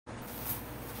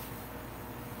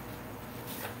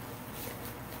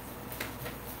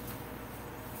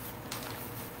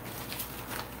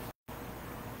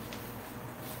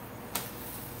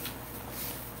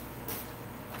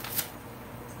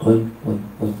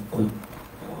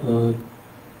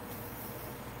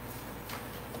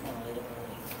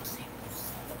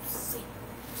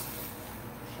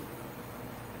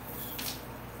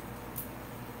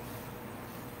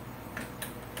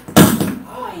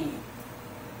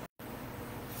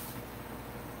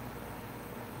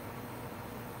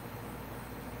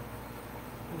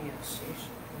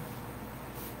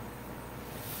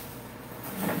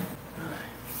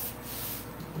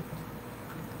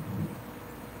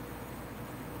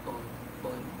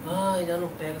Ainda não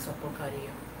pega essa porcaria.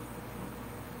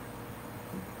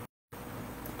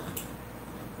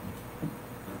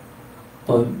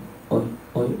 Oi, oi,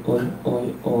 oi, oi,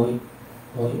 oi, oi,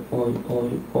 oi, oi,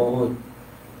 oi, oi.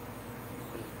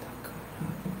 Eita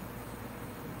caralho.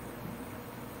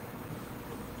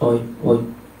 Oi,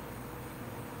 oi.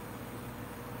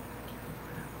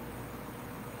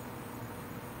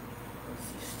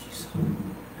 Assiste isso.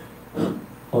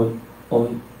 Oi,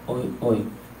 oi, oi, oi.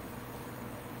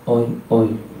 Oi,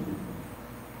 oi.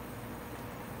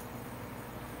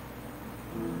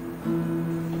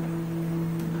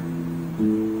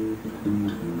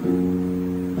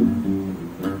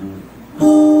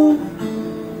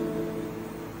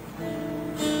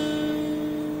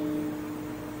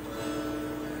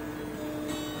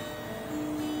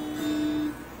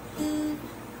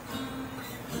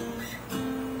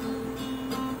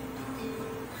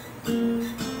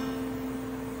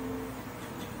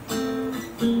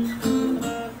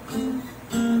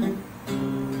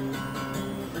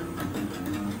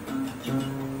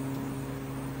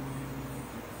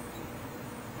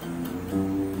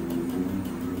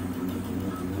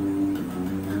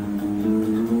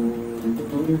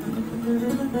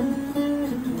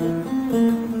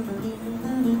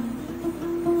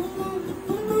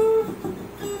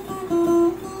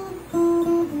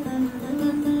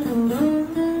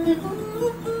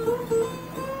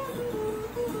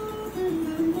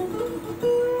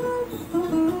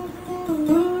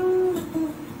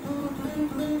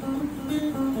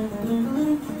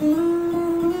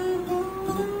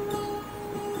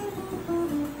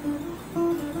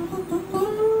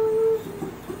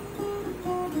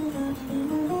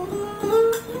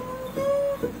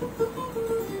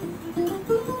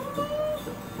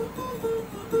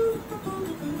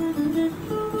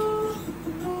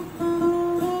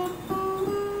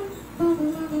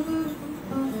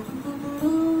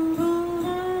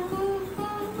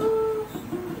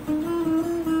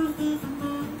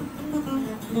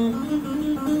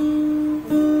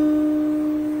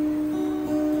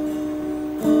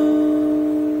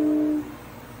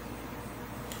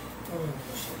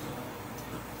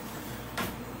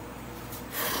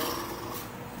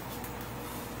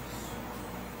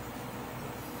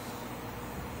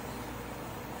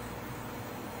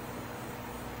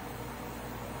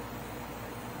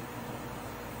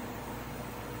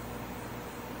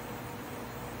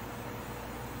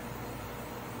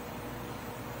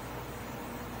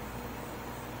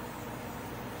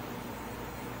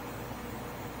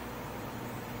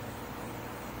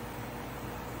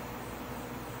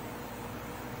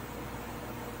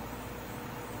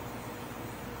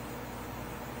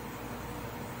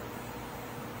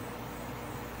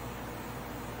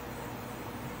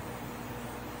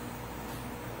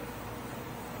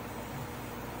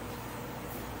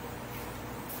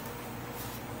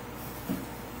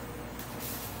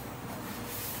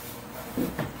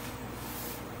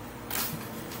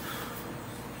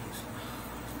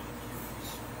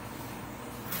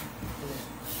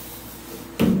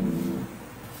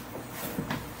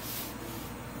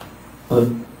 Oi,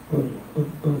 oi, oi,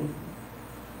 oi.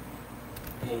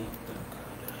 Eita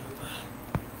caramba.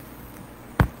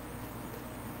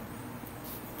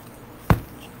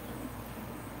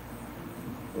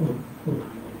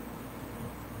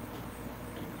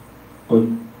 Oi,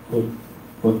 oi,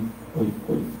 oi, oi,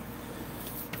 oi.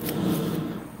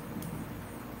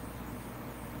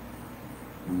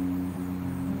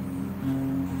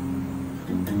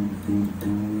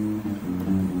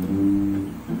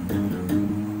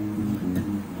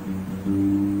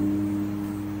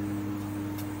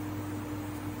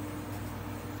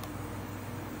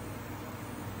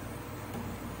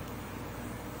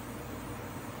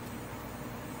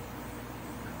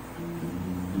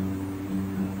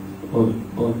 Oi,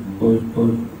 oi, oi,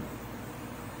 oi.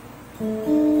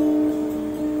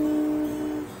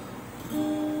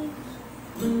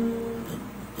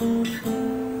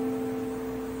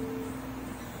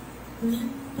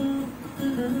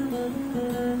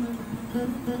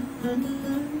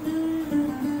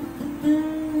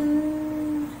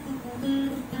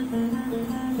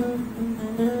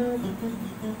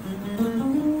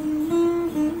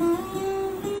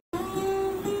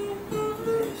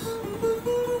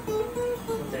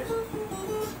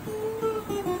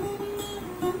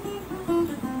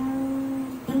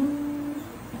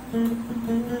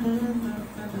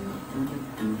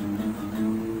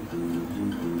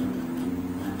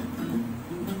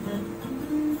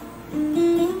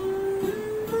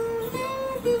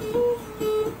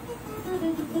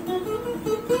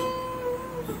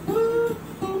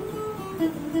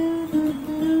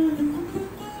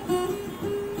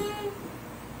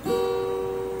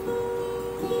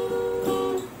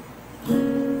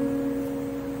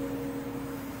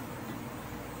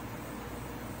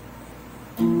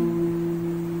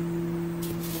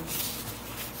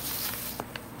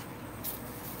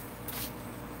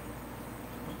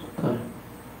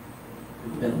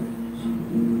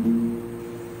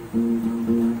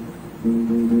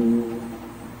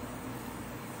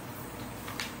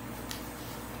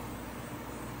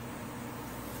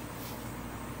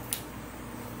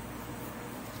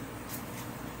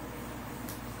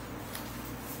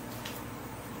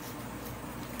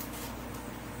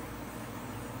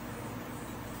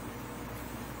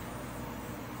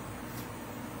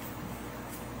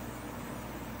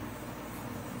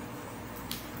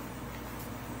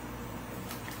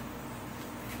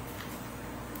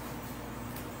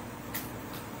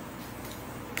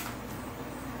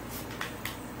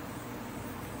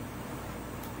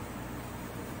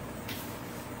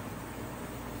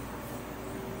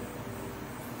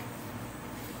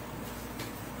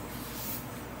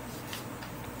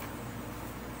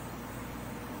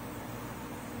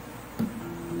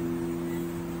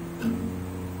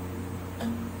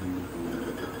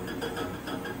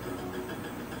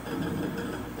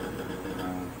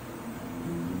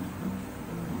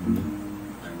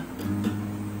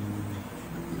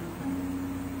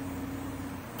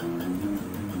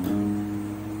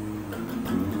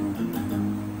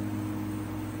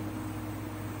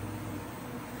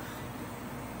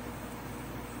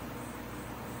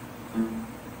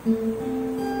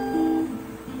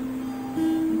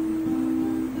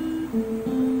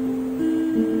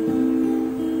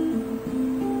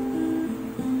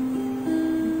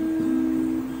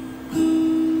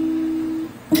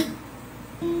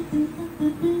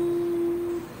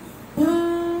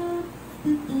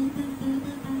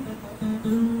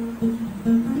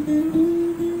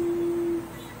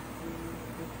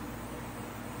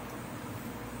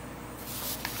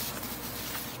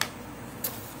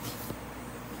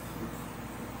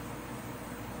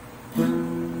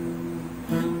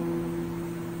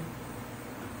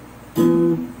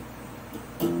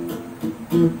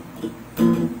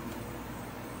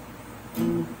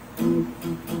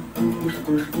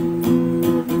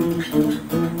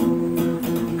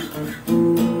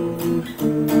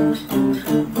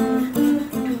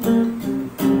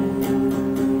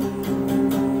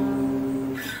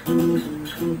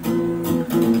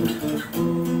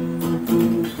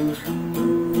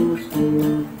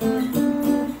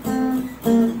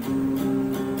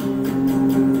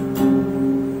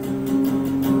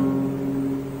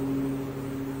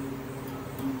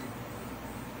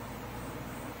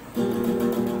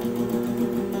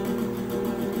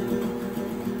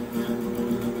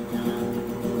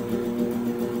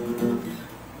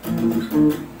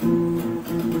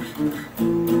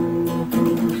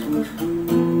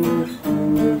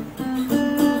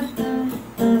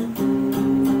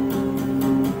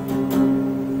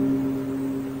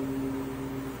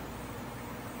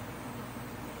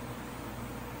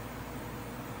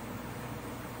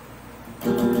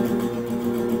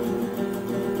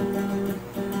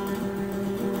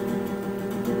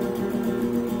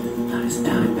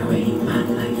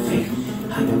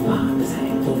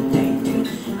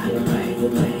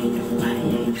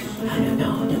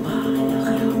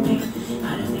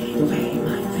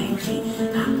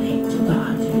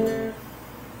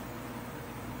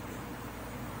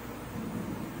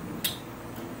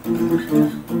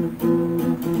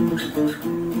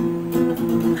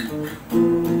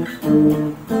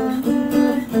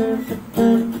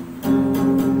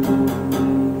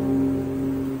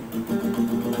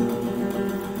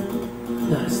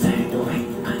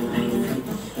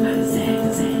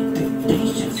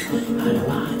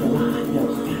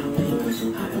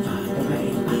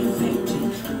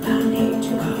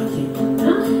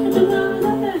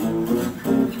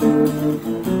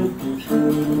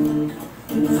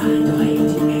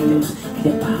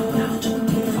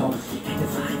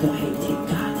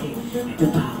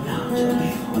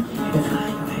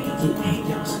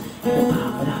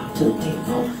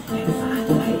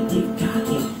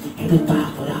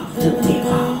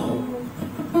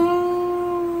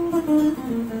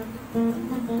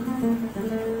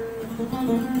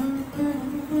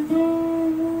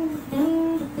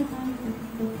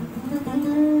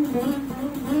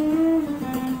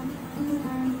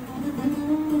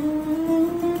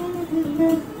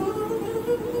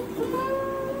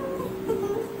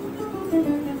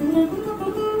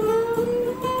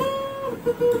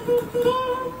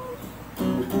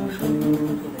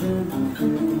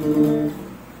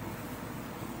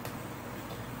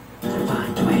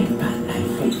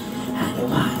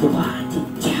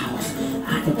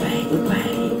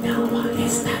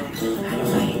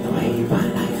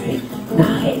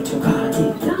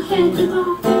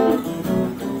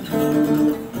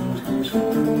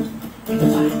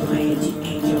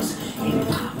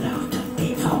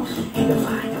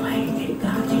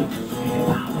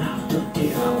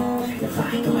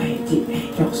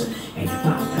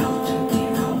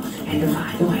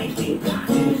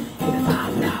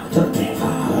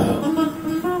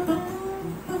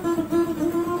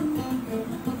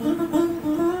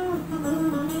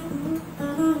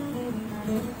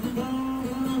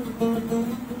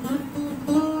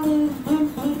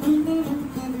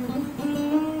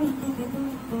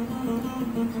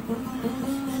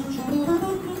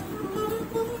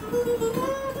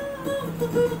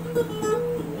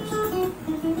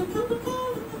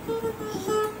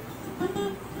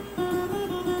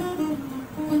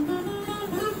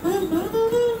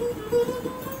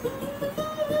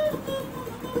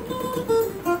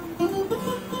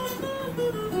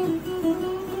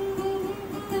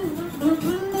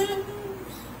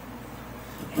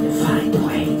 Find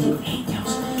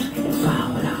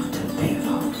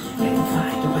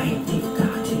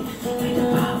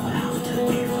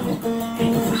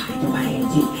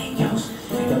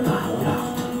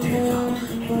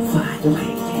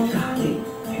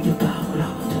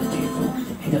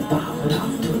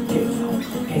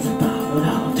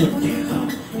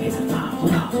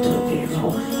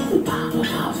devil in the palm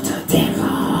of the devil.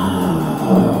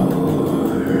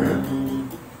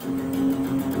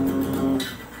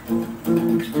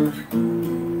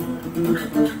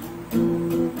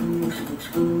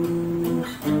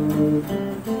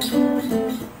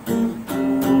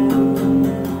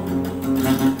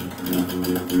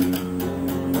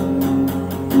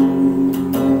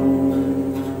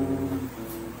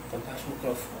 Tampaste o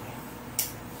microfone.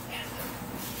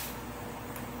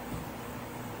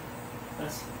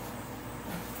 Assim.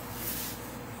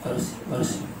 Agora sim, agora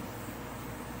sim.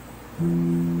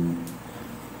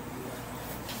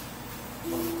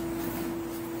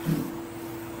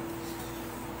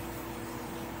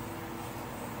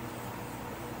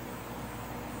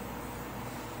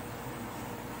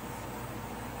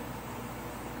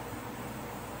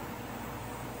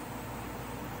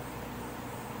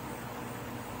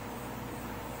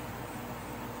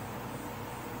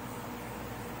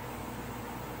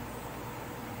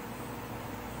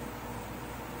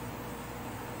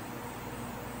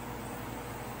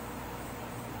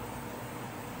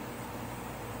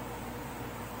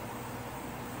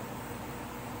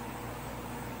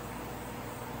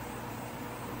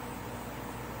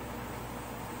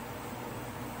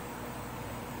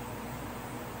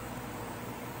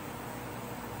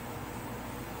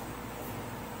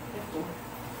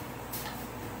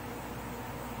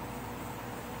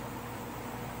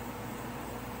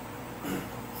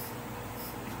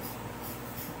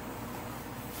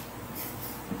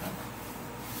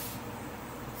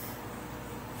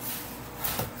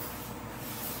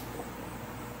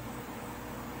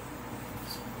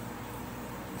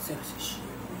 Você assistiu?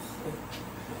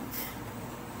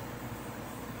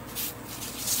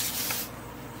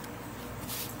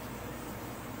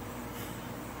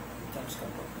 Tá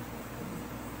escapando.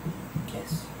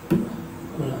 Yes.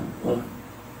 Vamos lá, vamos lá.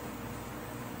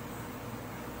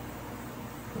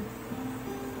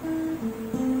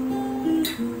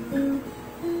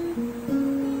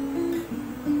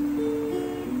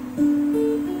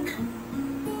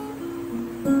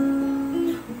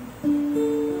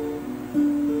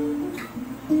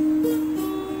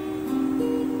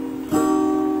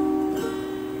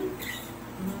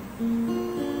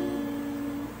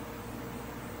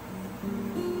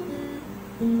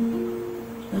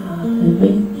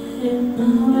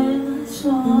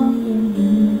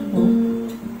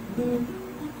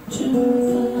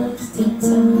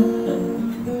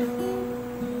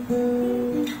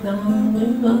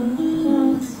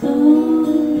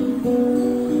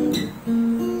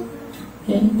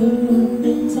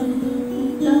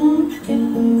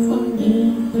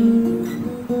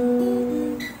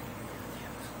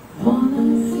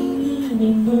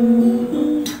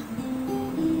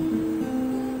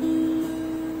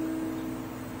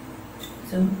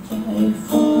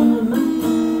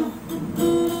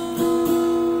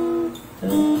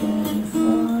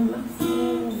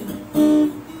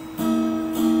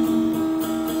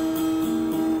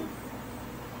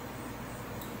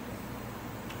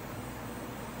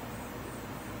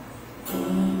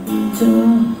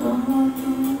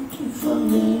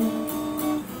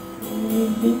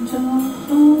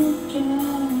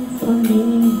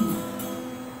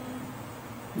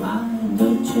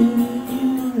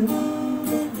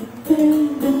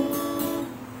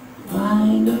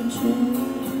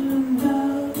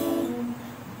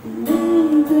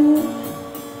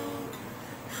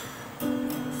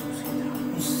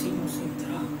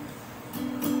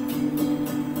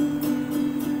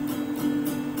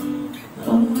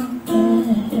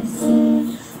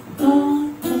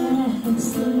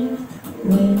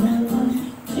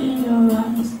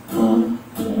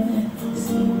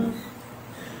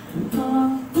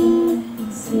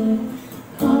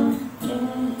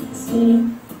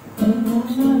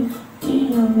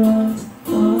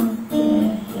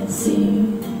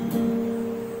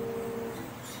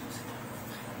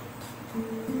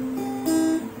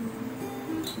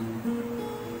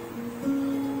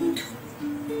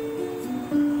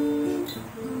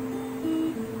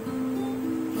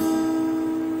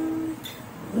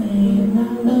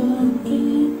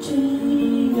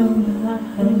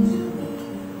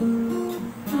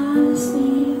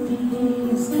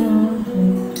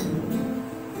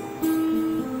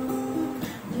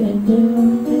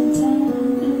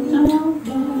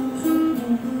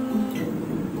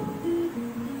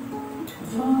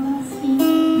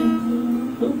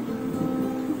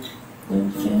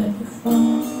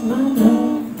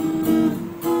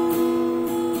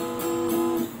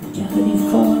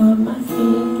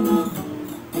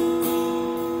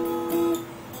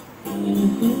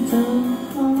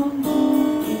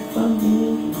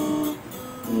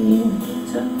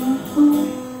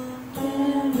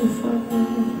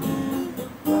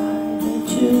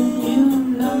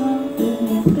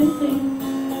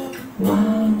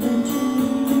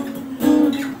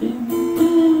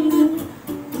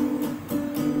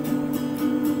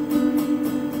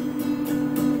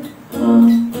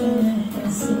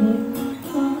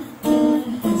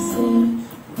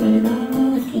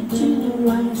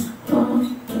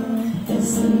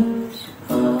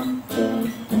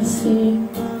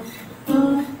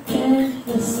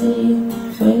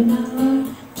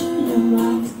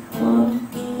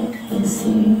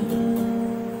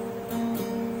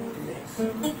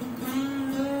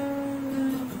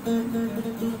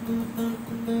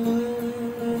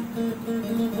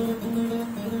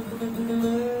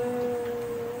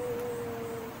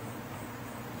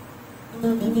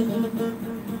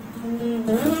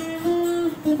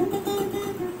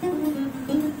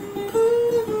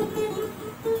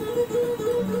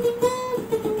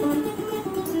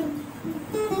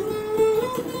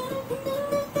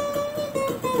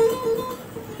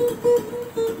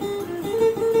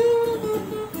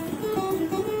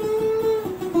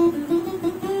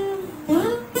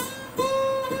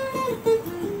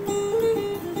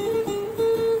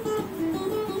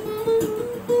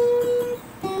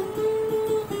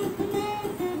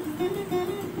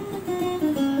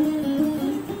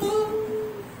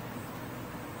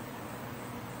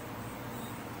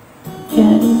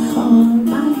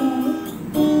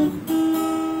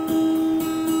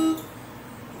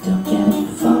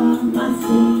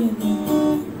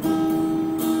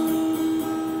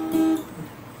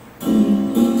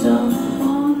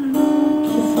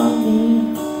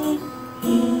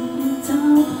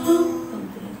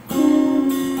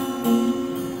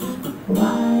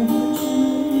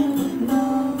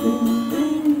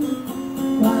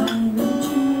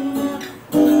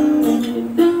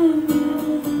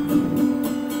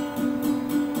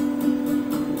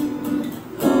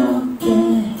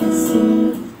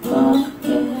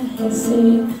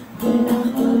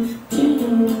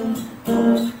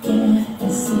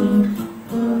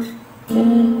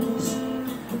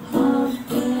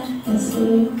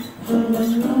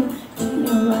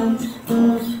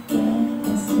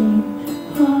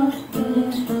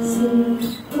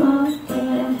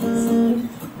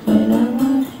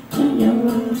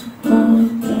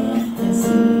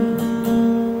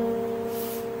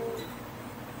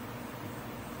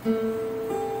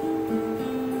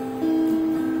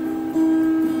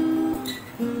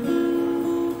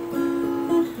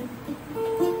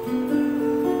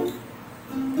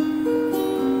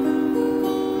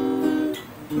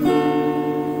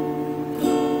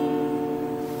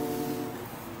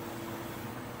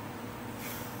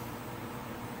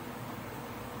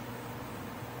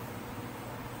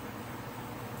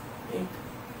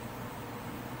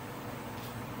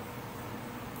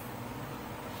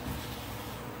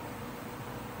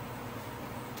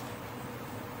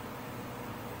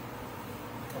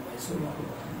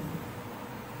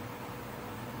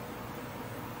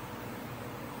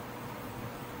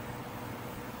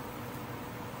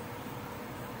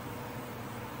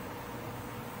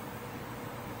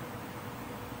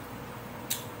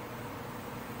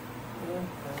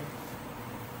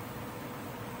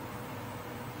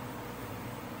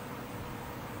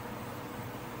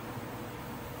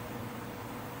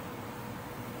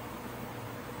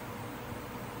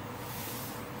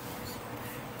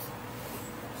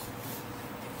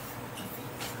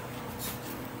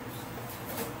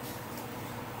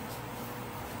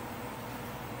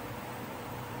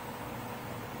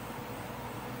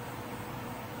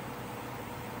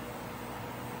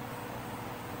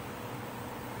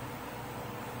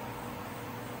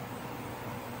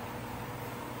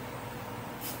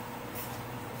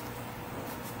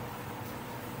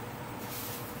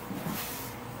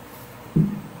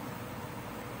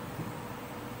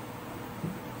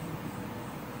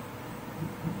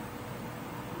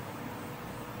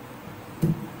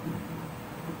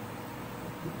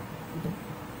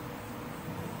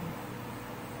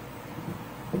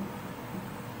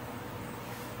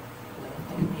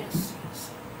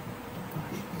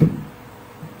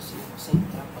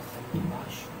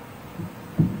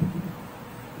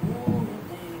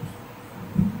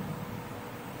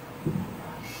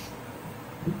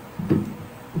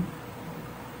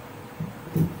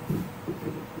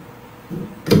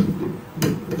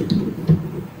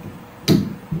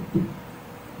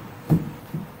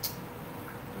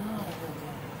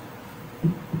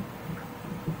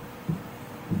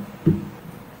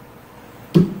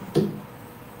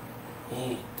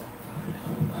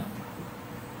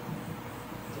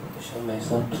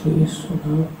 Exato isso,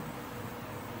 não?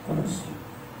 Agora sim.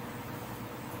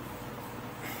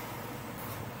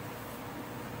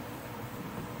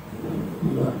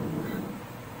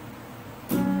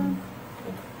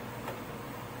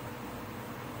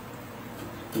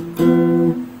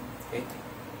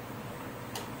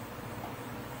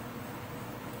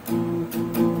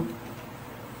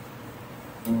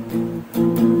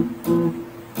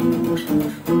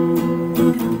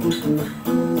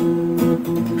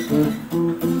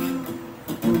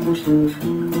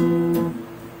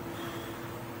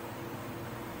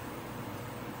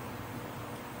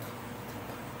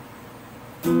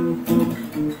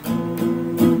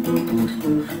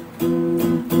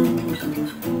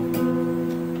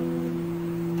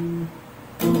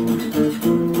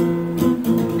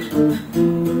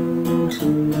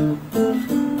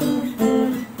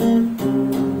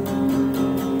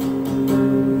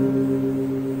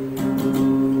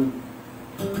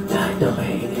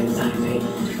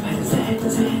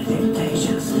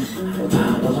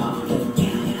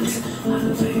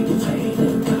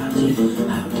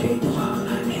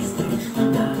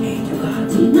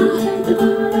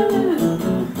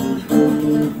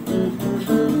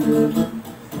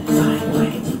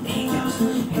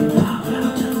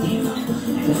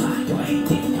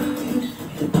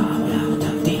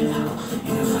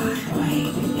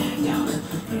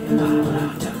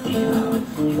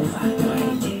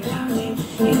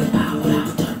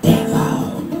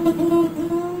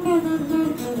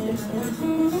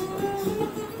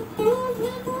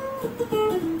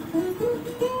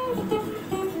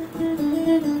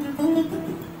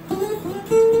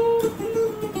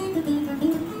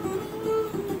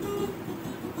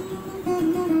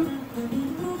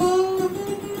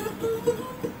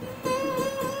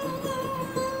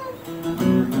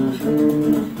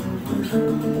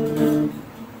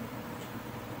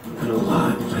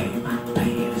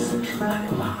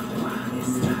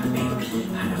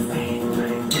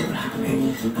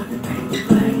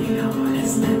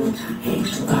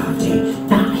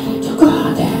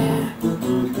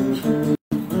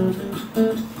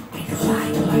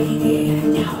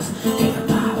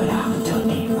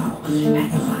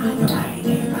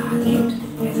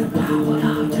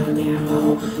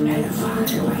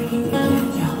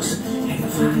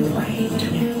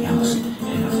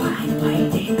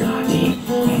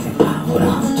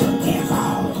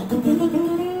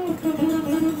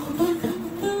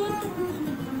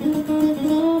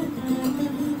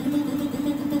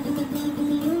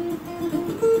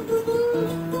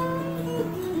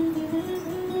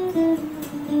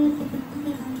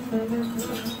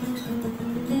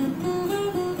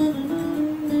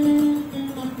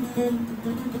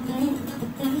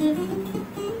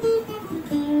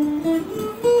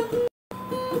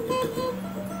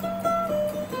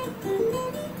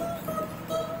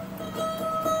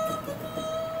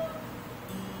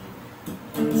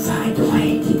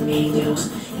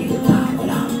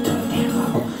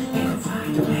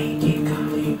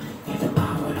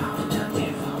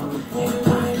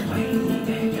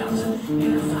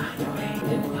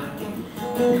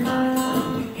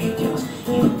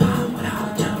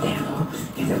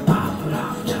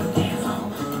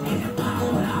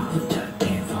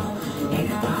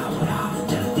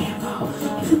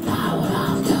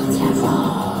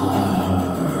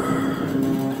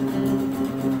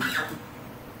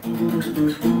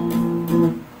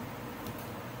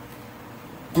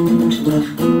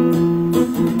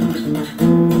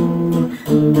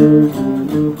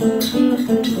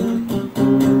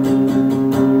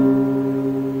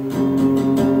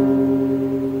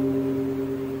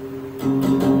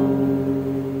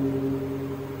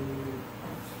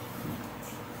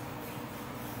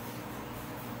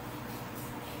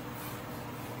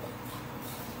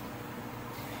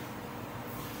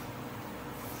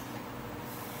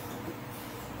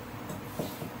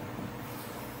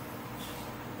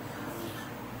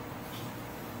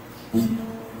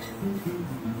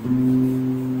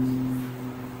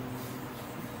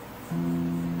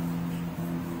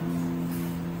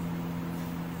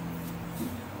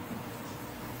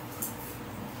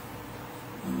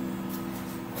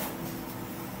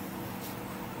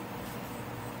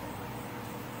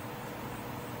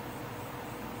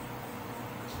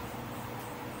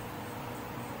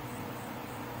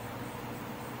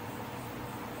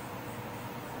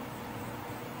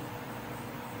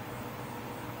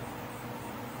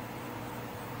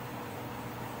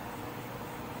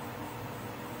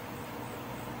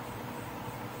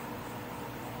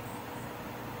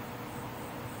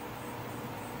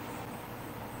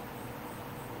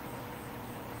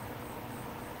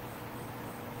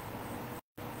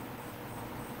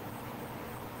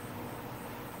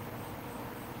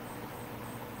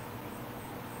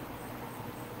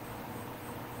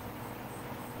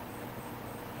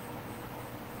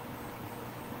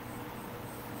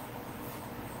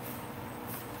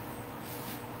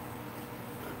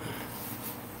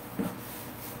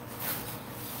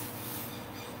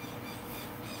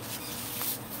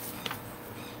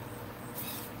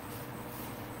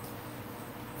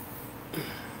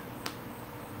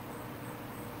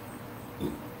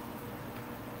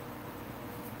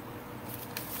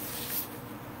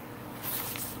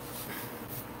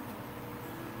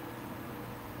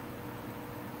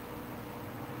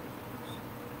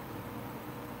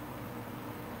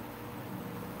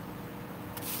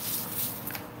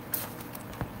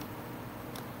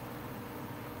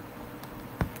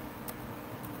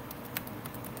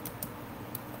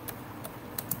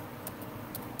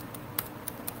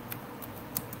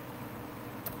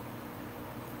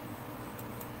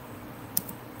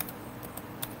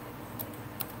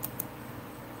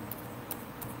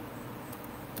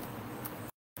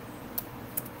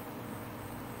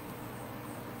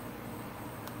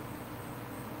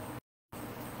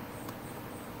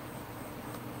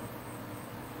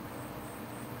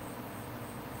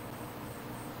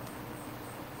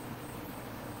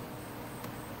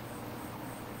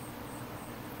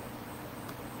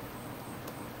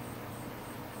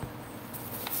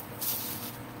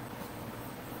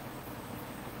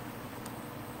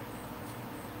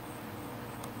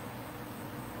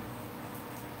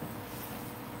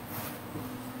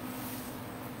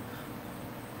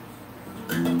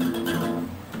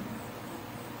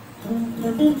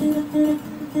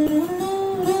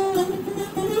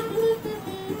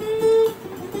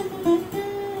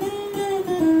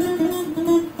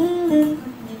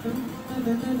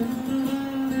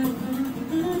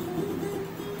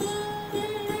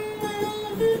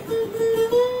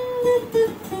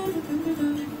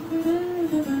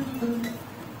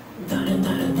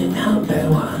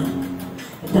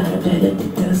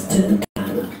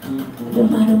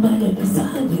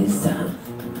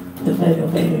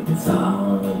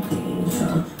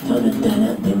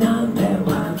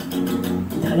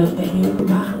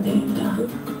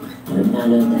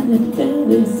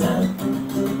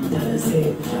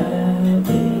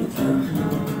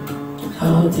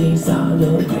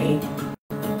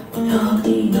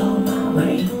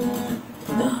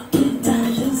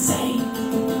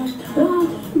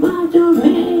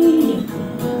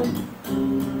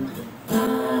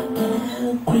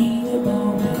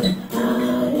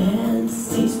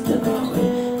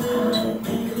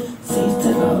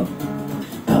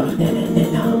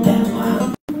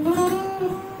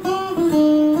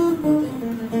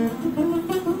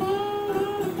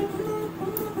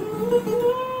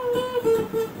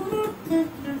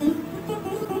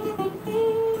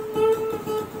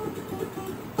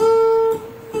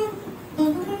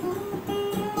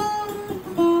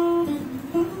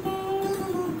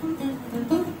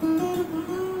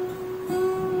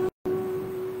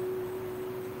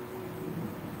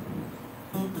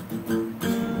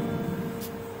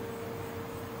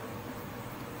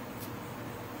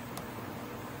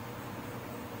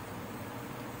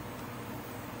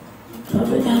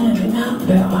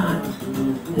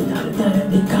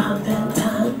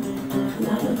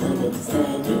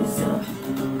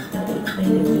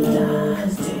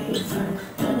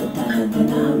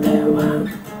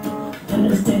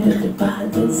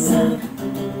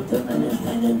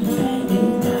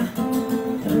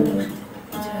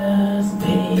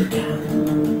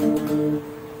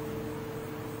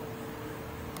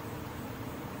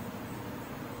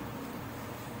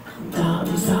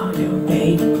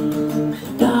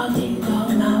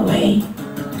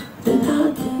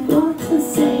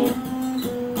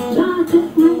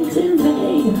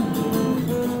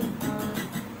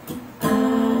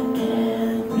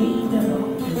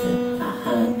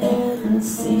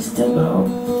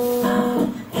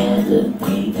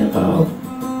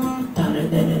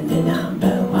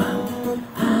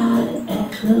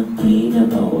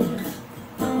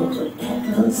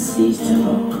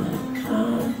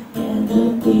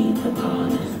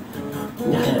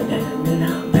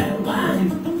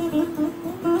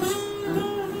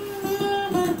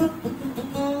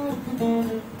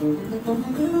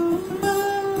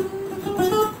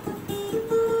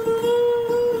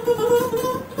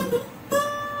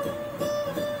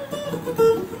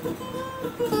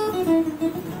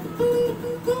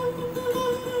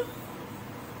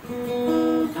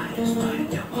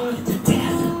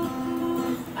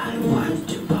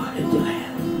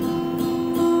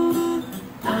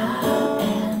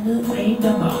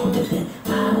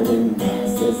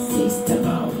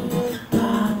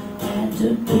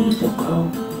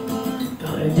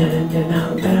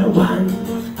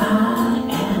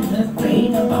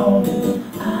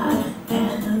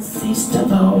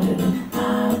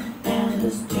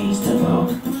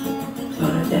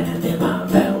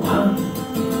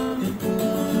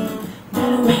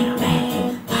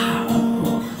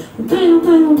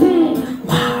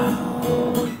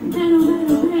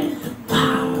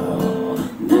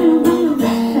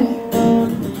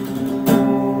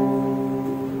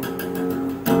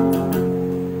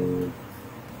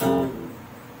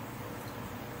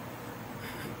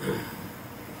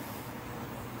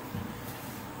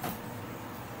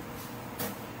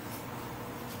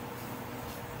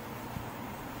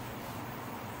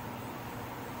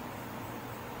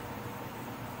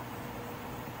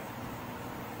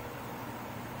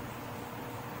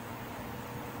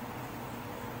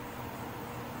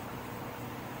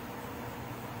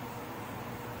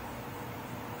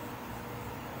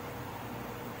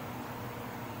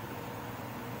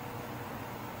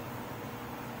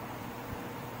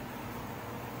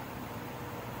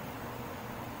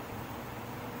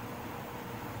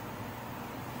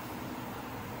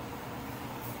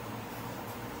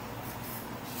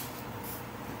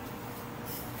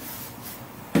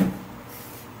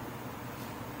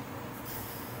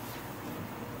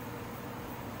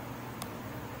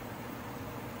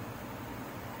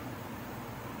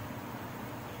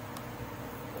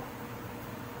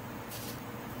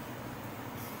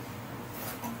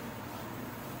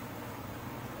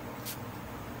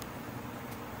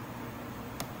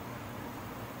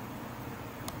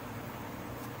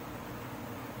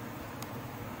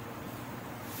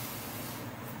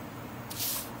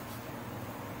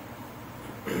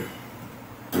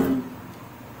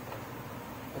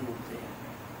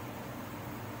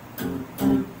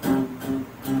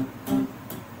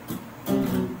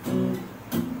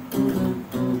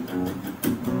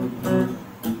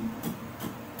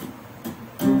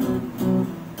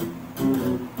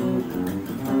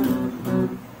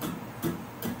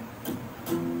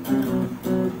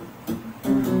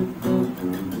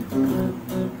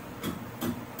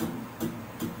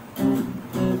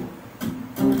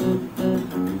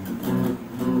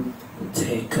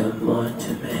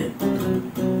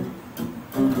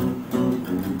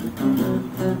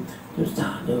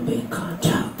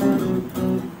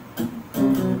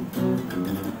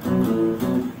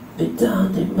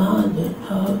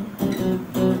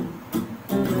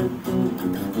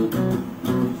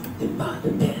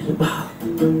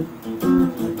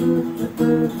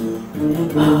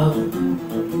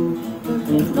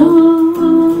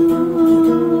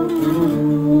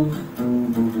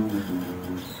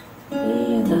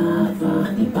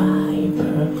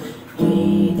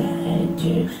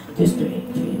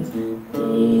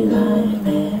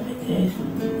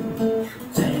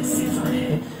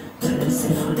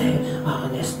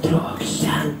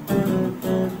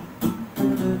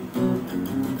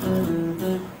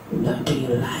 wanna be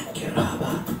like a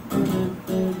robot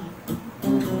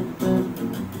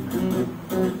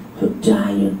who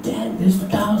giant and the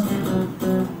stars.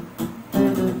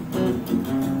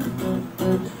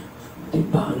 The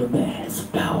bottom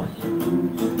explode,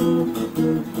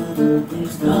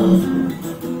 explode,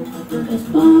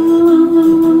 explode.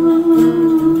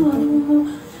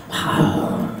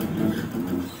 Power.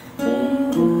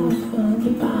 From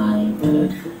the Bible,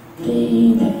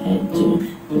 they that to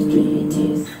the street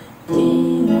is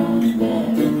divine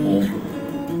memory.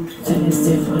 So the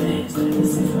symphony, so the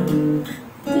symphony.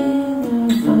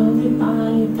 From the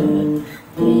Bible,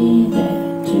 they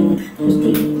that to the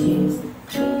street is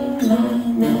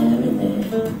divine memory.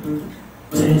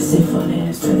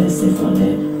 So the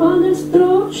symphony on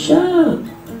destruction.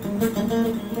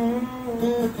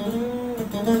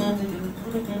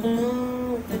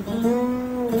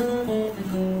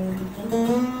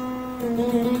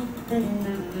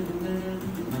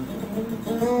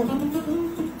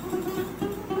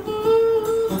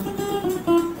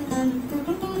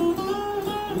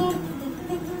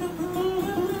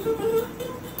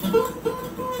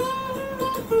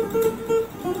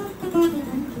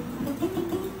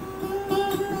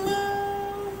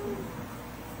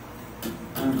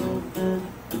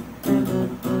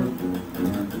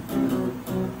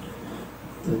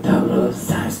 The double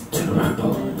starts to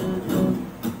rumble.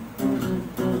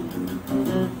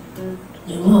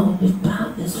 You won't be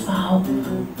bound this foul.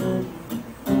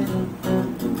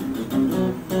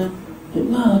 You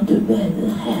won't do better in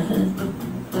heaven.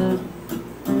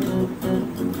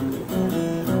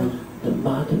 The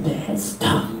more the bad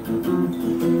stop.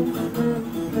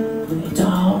 It's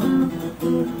all.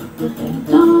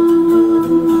 It's all.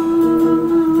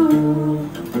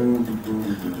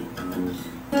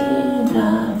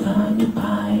 The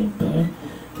Piper,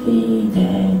 he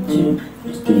that to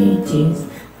the street is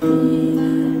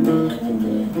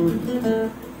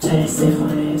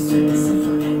symphony.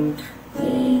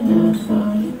 They not for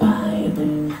the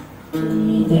Piper,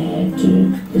 he that to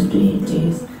the street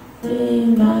is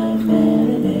divine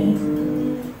melody.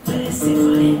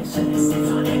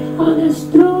 Symphony, on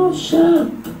destruction.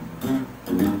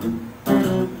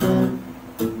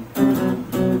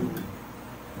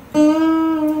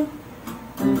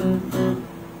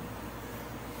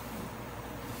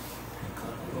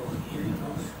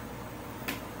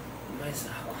 Mais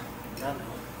água. Ah,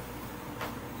 não.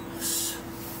 Nossa.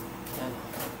 Ah, não.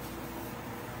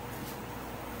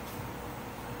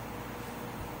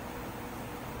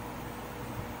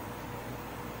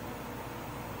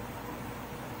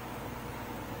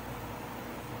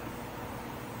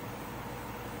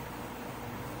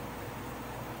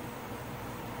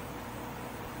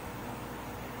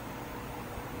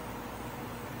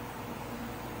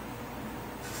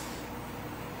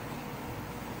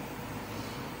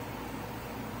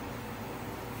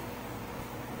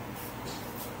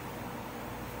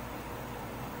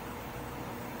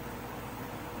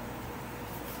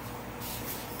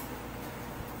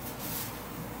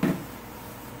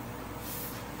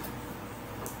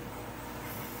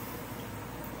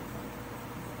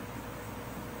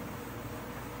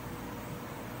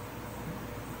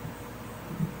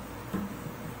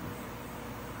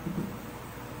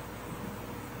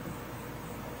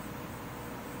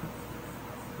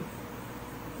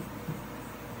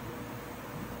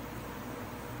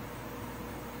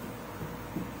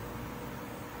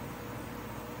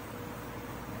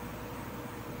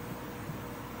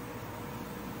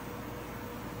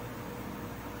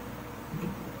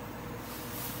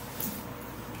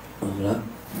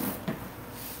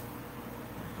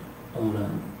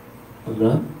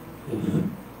 Umla.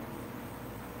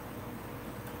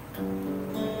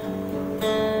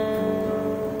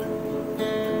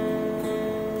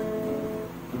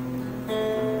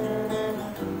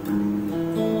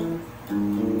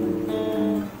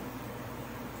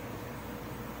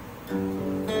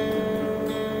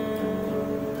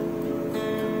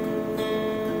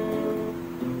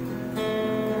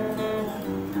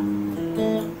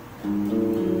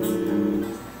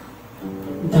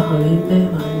 Don't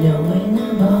remember knowing I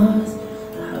was.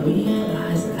 I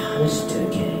realized that I was too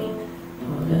gay.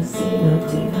 All the single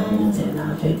thing I did, I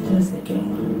picked us again.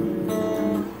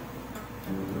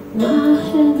 My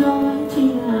head already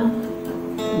out.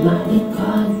 My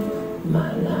God,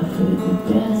 my life would be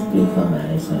best before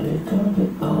my solitude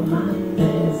with all my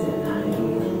best and I.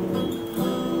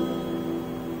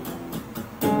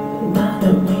 By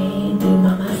the way, do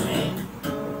my friend.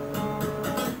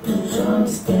 Don't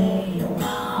stay a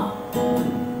while.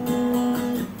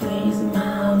 Please,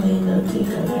 my window, take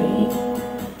a break.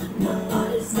 My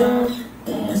body's not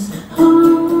this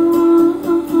hard.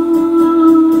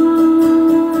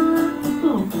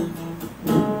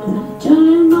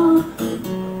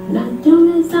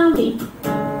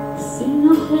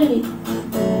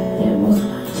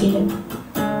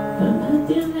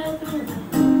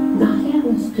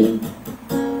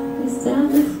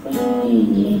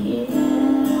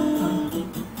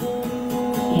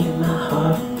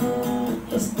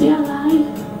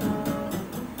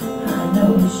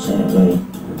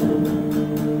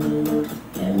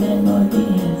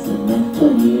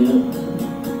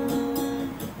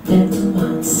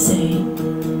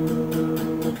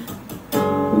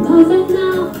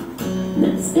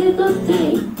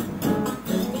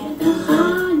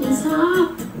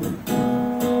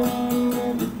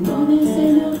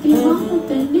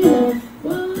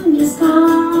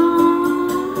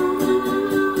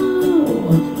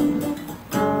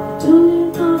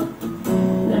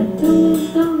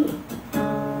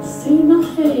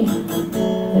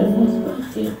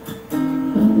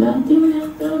 Nothing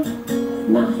left up,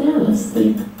 not hell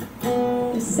asleep.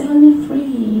 It's sounding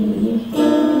free,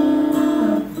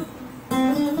 yeah.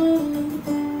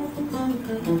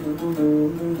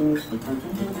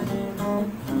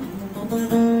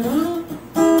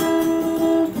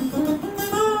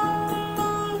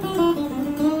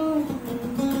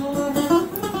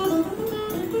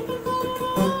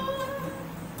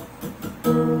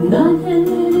 Nothing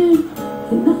living,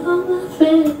 not all my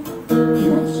faith.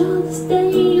 Not sure to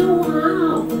stay a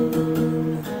while.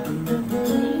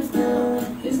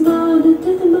 It's more than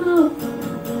the mouth.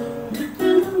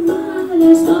 And the mind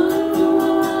is all.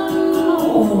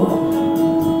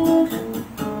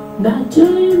 Not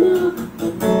doing enough,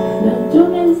 not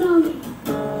doing something.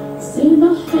 See no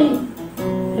hate,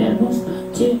 and what's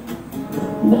not you.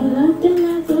 But nothing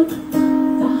left up,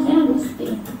 not hell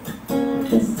asleep.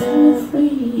 It's set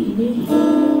free,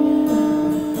 yeah.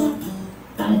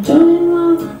 Not doing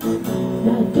wrong,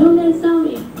 not doing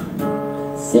something.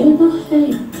 Say no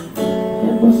hate,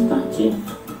 and what's not you.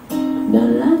 But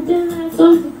nothing left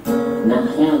up, not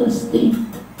hell asleep.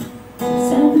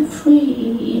 Set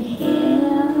free, yeah.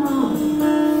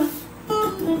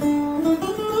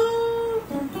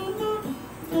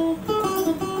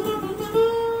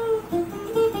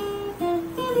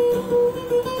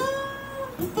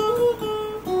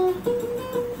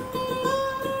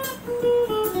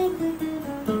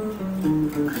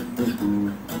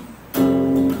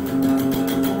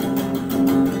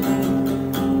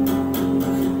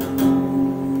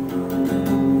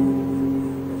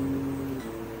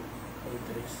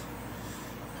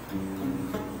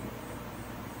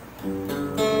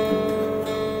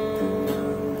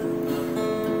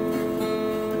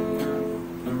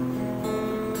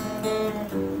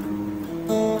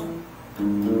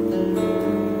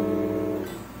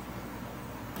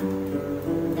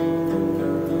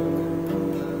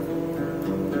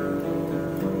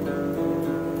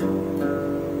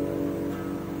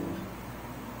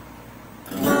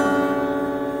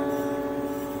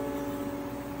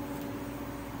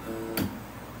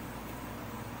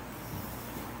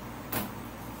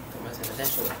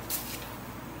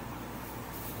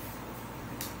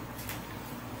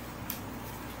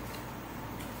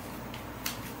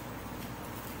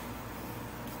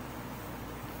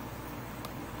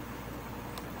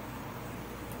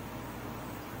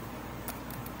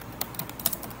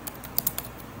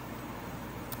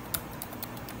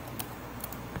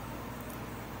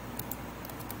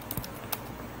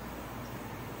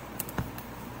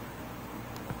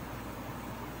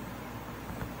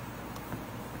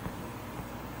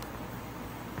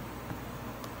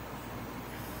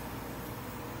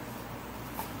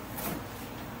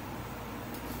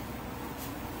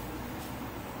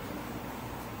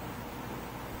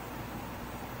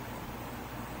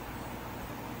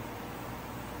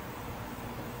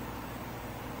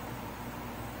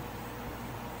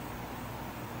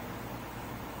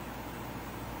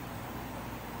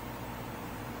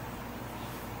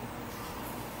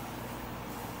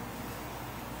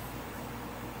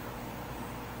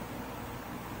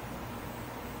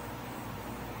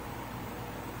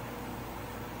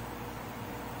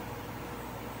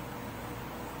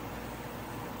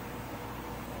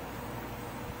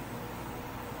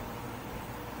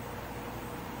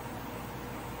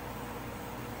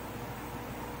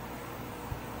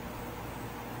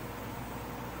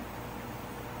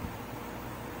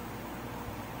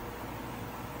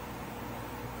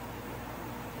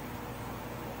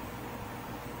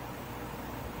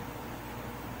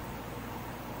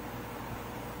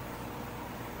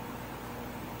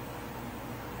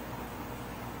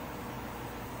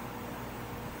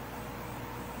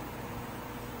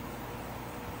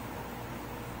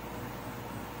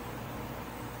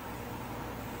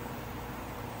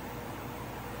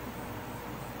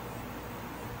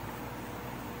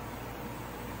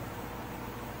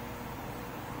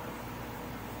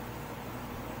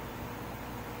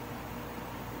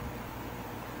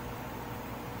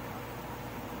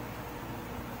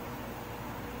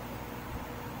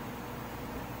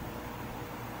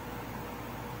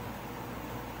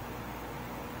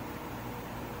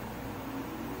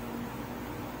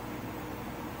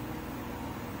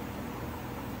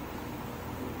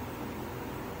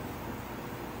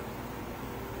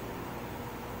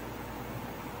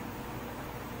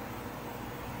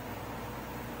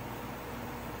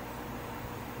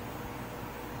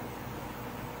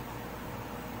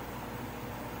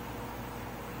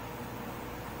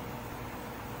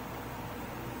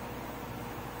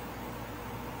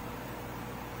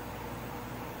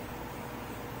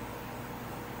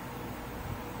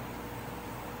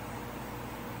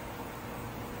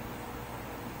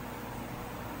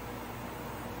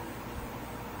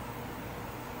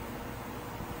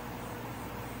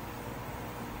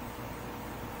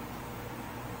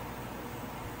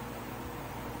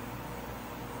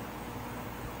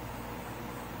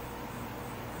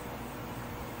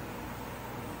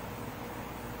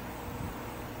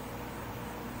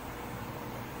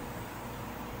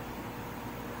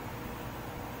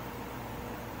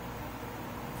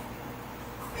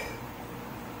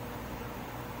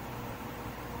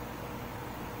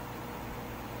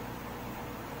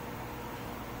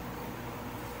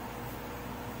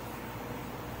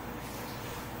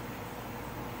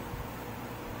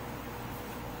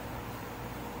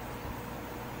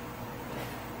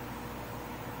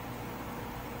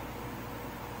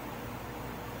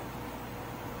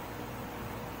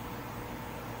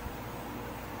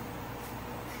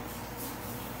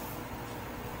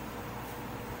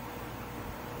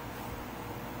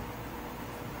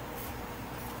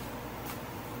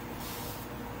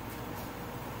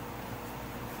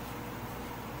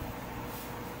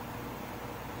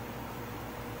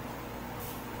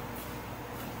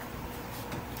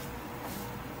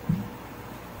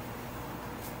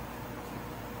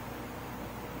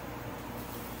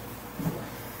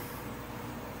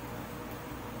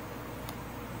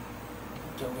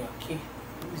 joguei aqui,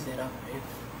 miserável mesmo.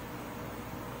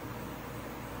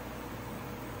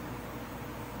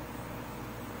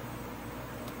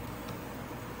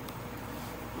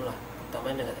 Vamos lá,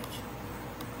 tamanho Megadeth.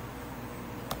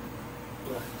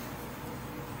 Vamos lá.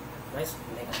 Mais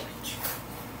Megadeth.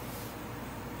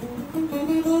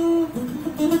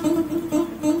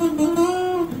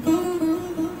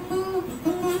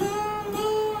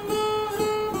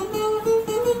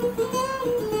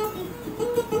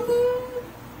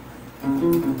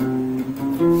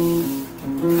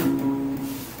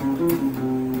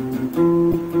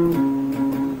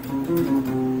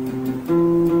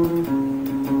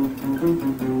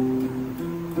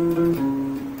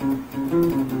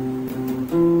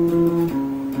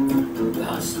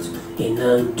 Lost in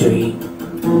a dream,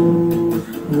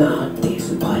 not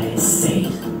this what I say.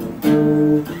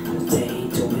 Say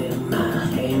to me,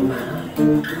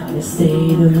 I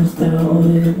stay to the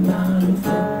stone in my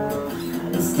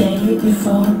I stay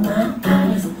before my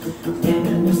eyes.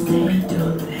 Then I stay to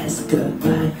last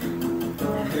goodbye.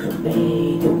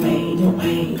 The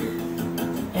way,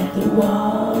 and the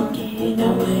walking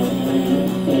away.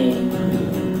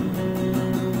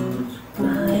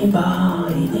 My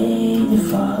body did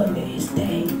for this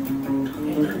day,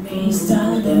 and I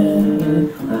misunderstood.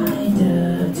 I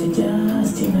dirty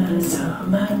just in a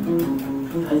summer.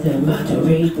 I don't matter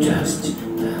we trust.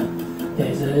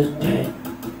 There's a day,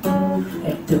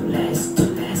 and to last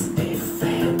be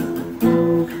fair.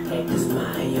 And to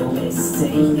smile, let's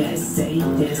say yes.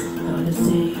 How to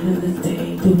say the day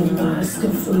to the mask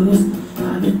of fools.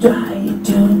 How to try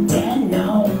to tell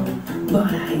no,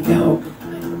 but I know.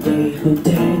 They would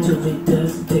dare to read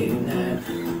us dinner.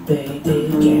 They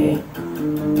did get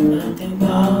nothing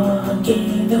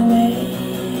walking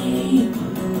away.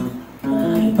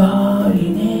 My body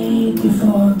naked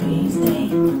before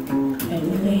mistake. At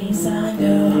least I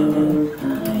know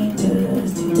I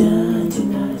dirty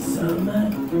not so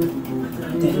much.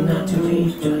 I did not to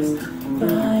be trust.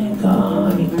 My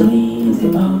body please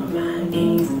upon my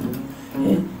knees.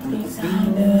 At least I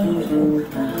know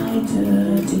I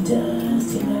dirty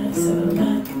not so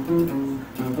much.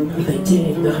 I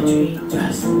did not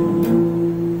trust.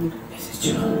 This is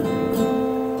true.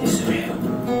 This is real.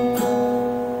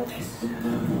 This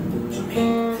to me.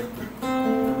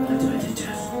 I do it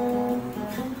just.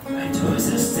 I do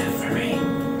it as suffering.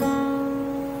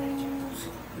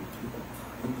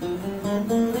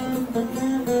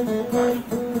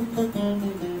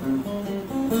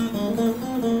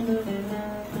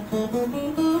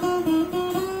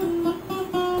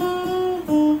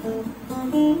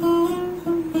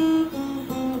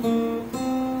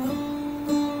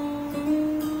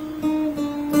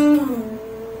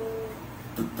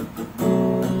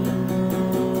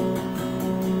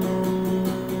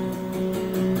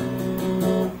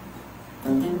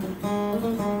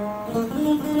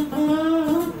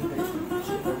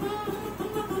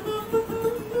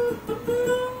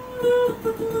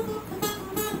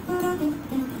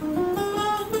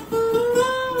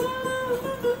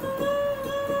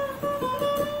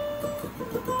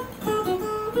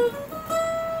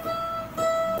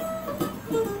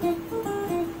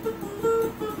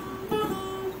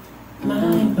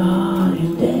 My body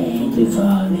dead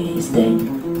before mistake.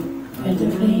 At the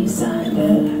place I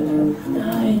know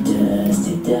I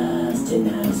dusty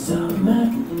not so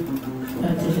much. I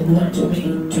did not to be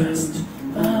trust.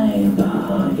 My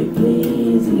body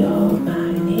please your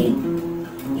my need.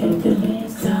 At the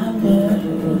place I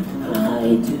know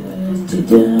I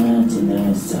dusty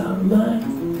not so much.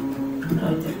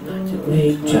 I did not to be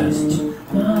trust.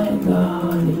 My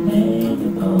body made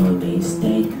upon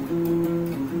mistake.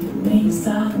 Makes I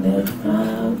live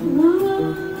out.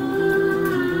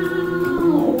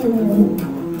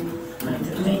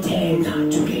 I dare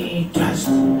not to be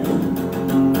trusted.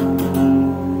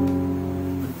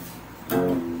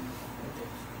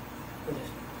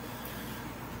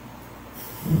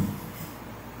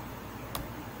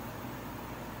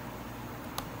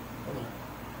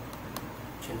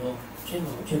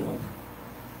 De novo.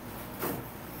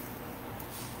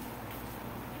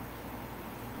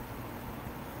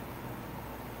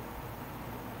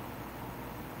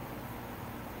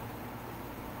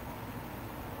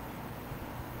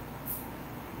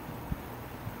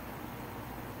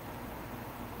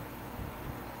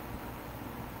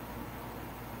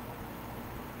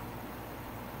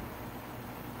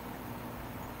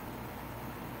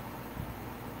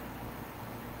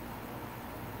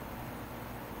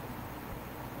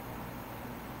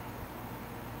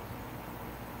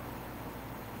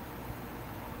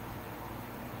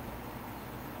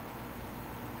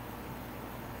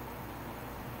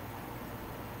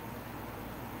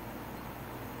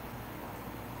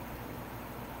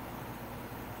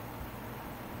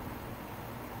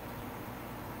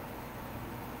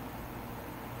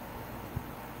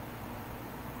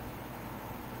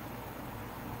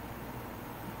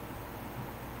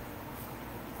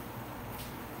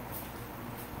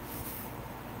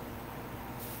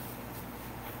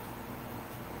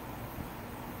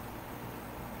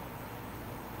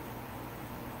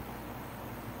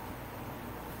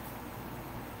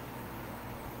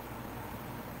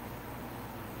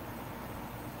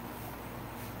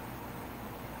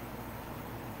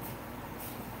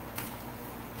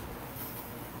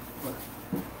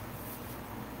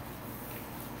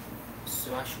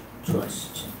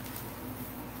 Trust.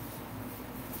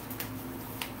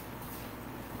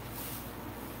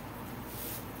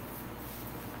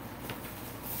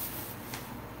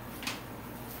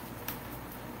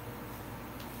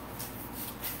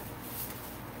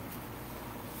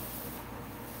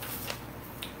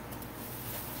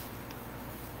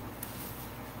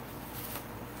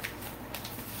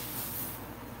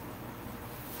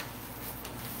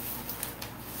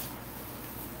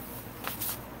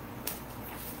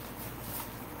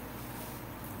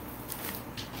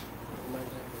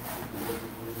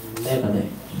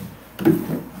 Megadeth.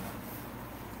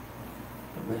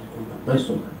 Mais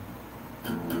uma.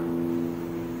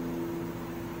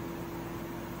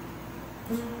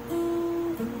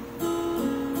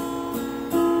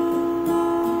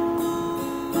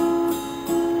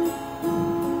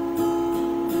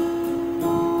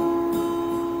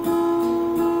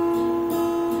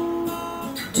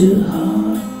 Too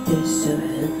hard to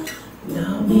surrender.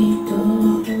 Now we go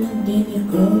in the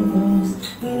grows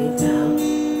anytime.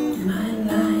 My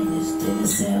life is to the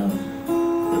self.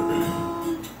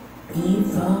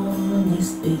 Leave on this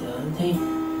building.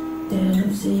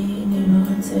 Don't see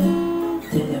anyone to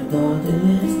the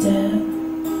borderless step.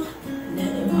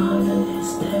 Anyone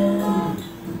understand?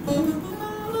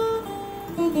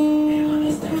 Anyone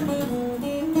understand?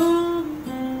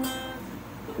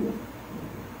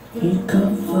 You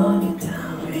come from the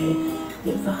town,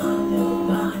 you found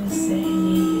nobody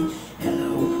saying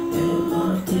hello. They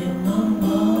wanted no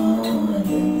more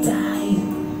than die.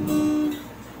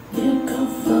 You come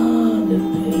from the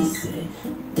place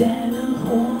that I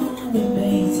hold the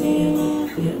base.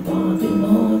 You wanted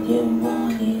more, you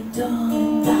wanted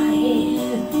don't die.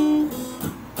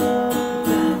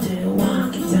 Got to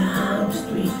walk it down the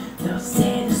street. No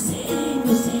say, no say,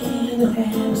 no say, no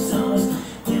have songs.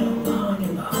 You want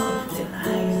it more, the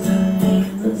lies and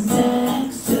make the sex.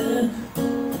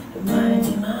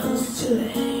 Mighty mouse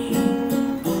today,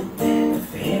 and the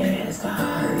fear is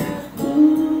gone.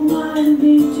 Why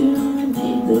be you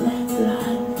need the next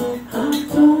line? I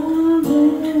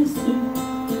promise you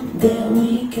that we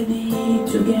can be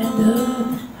together.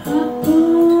 I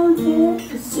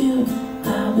promise you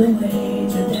I'll be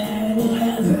waiting there in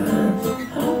heaven.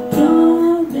 I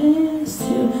promise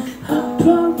you, I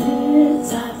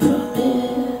promise, I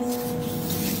promise.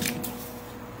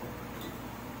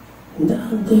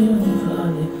 Don't do it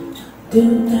funny, do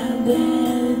not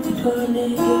let it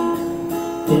funny.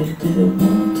 If you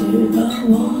want to, don't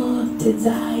want to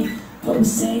die. Oh,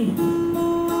 say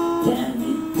that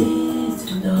it is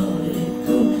to know it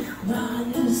too.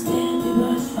 Understand it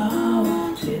was foul.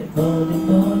 The body,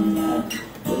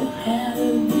 will have to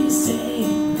be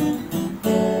safe.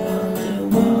 Only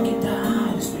walking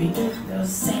down the street. No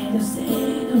say, no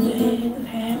say, no way, no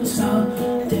have a song.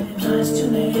 Then it was too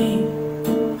late.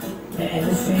 And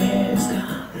the fear is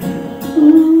gone.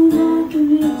 I can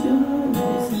be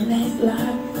yours, this next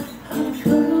life. I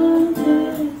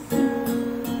promise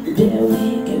that we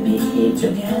can be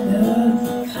together.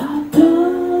 I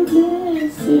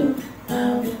promise you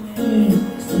I'll be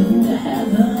with you in the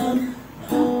heaven.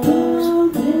 I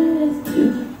promise you,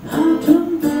 I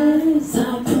promise, I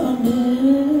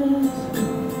promise.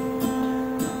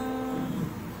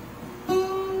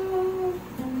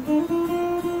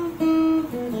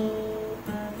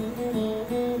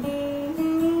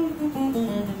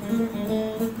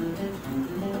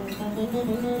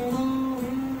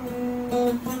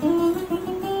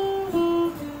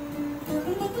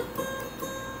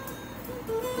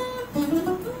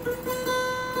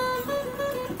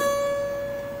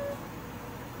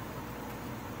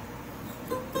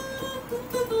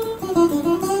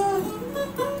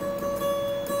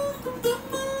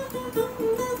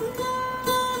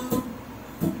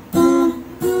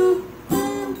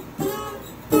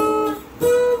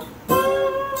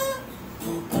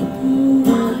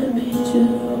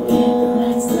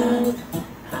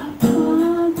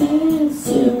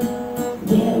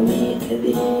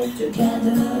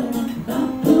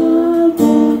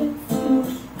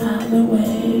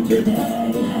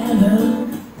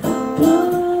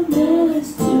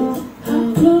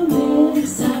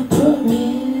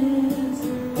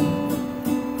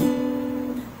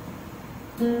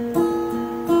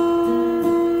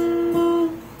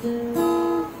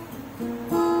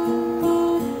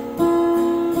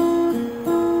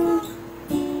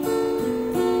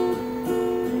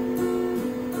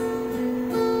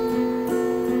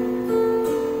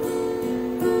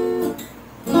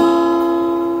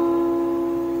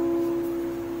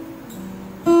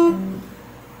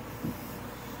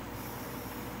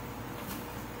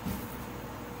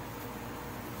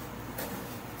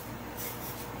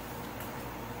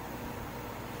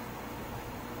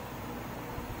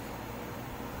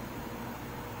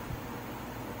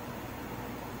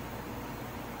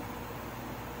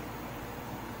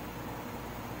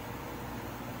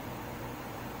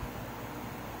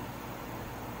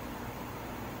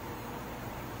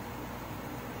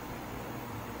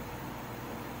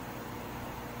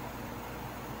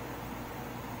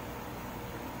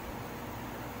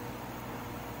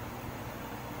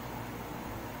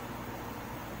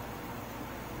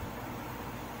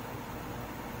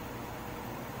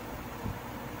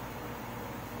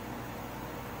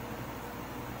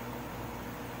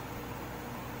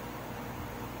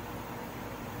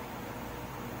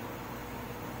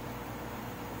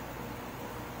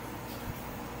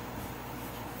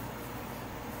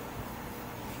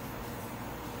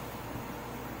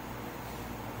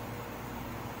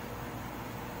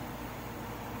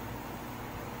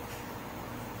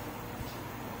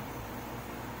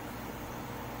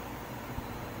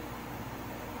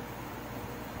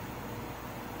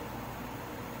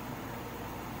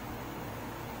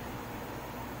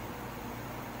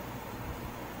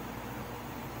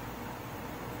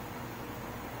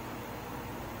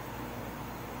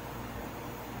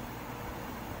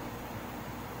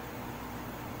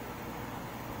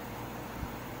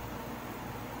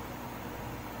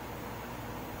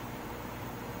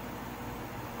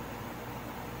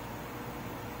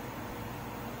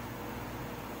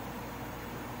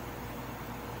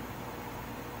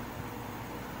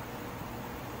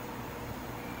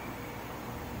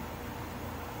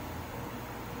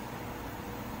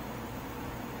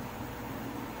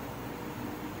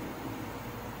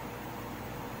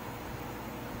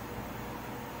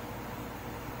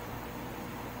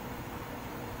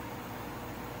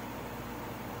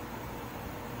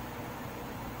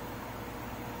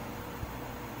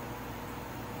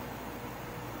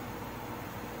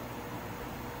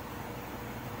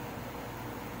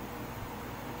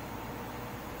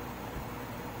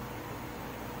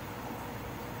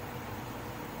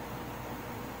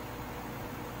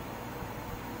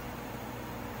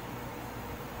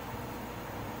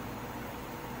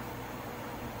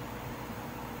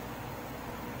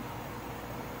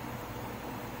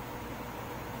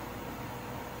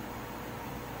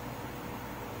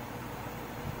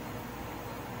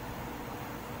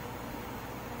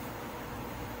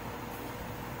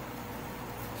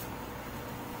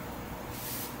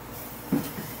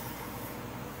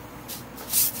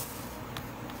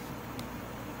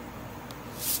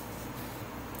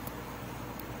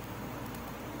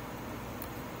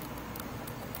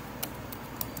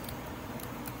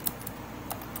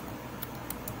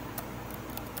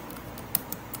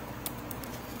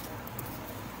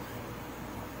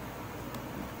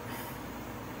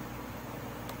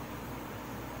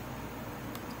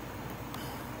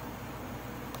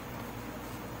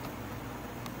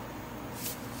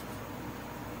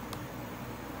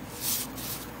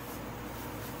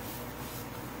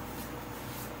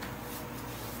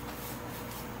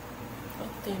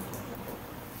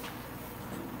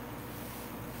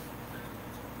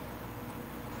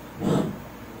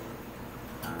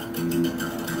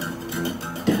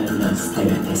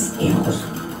 mis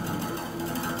hijos.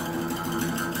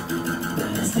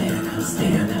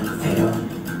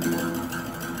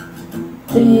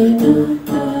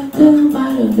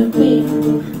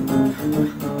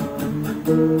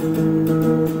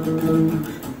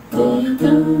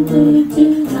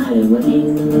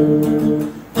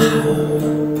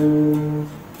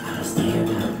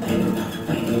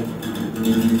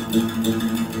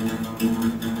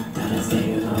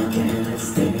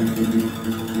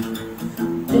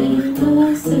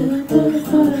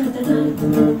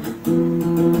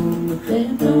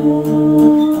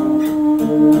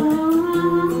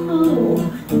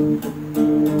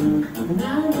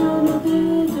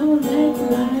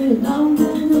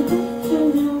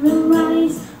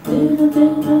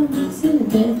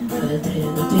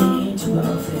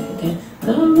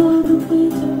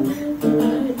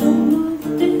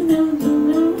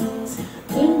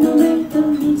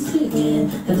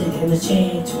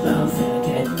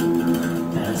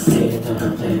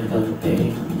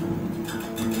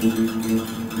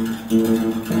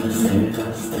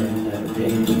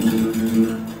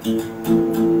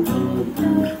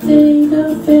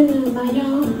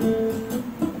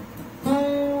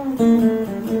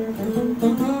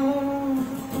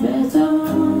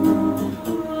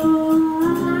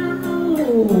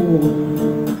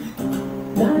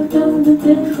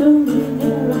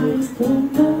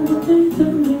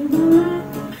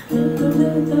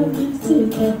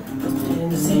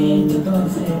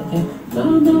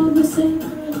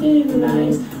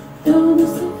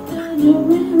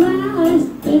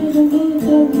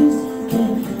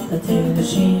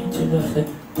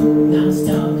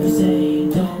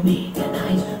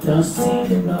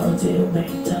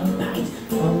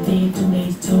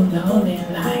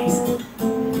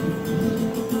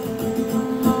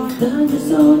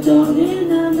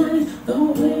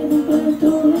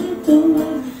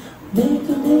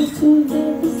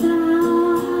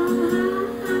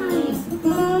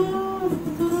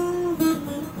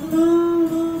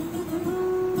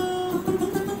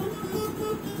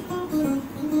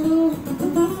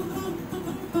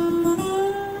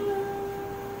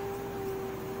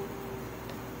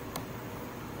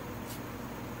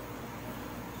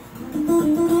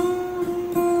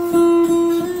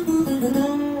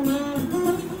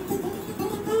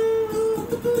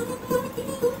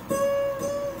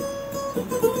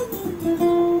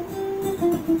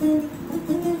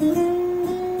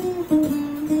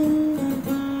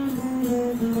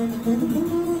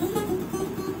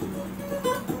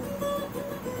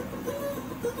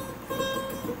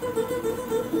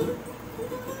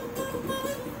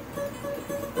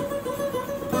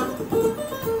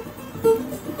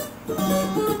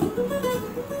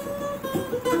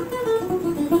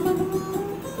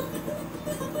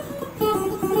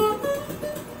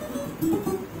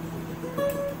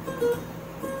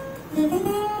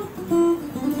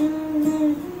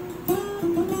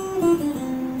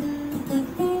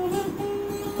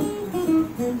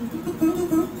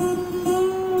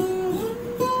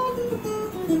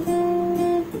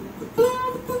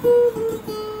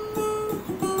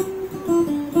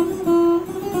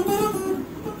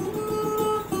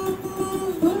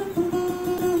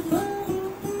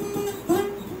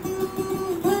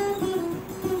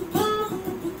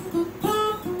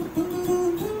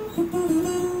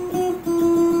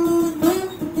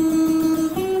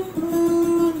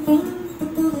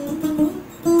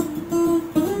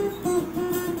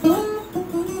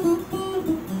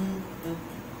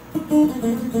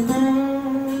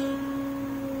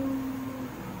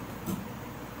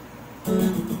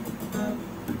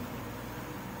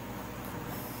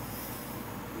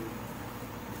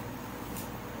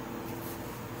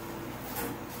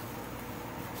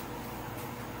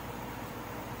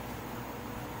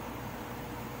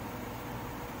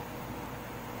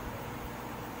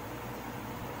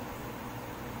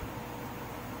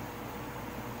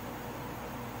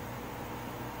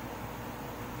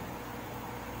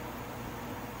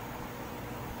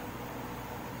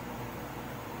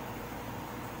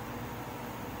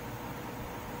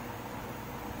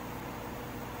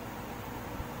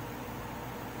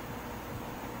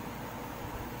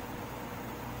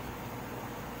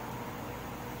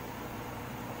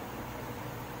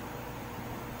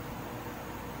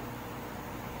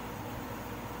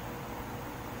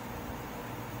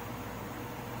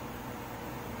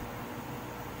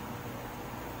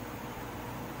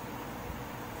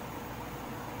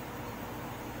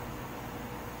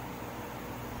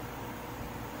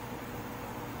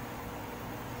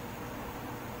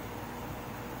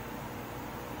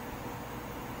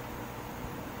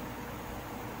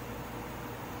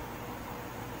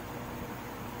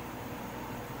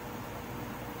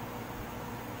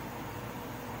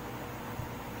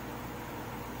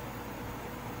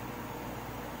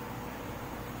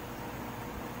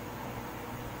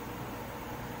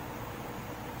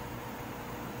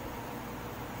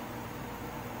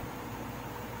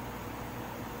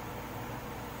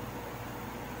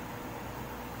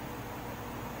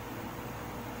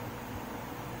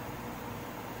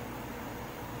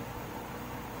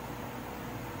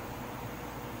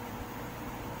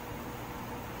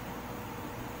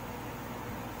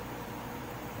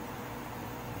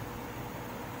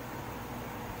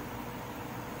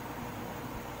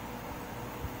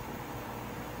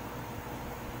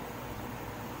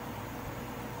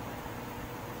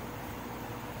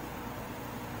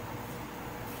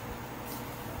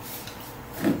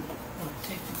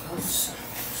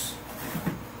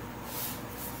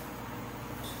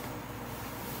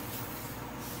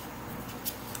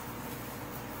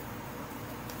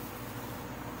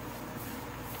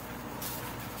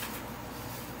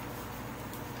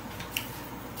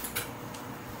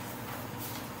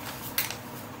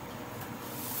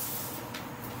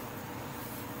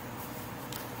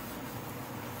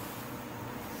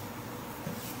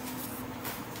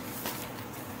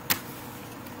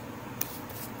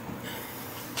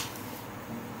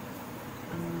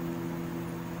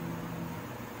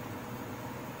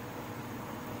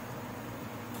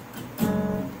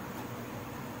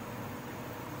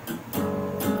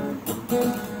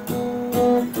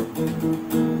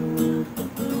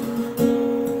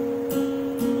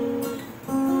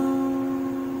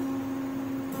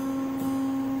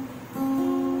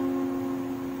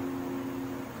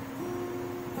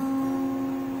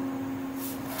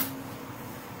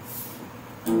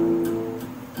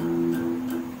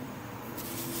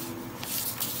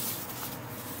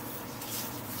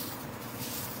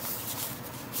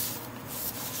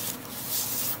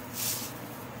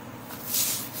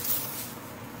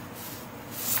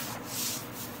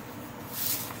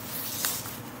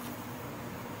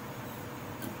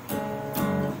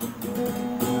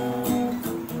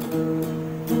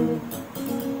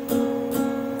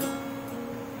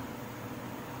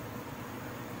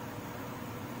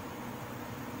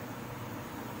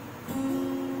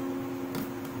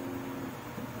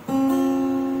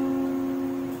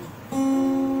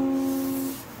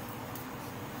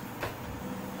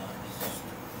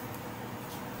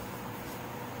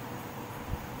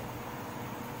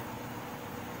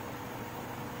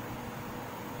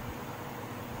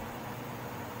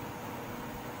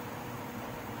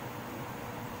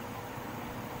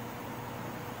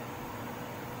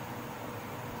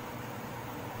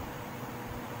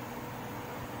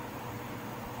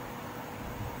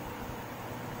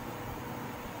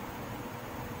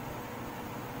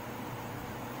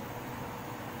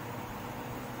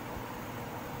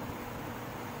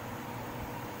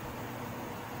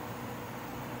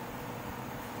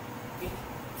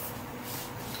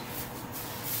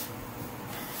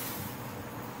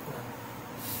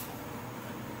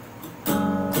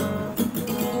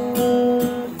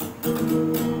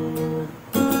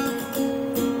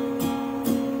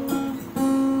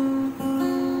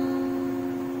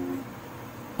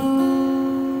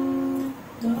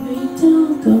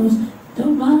 those,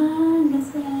 don't mind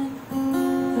myself.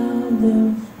 I'll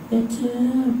do that you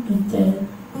pretend.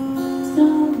 So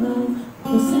long,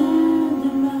 we said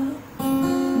the road.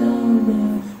 No, no,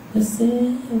 we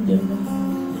said the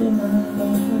road. Hello,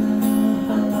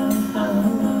 hello, hello,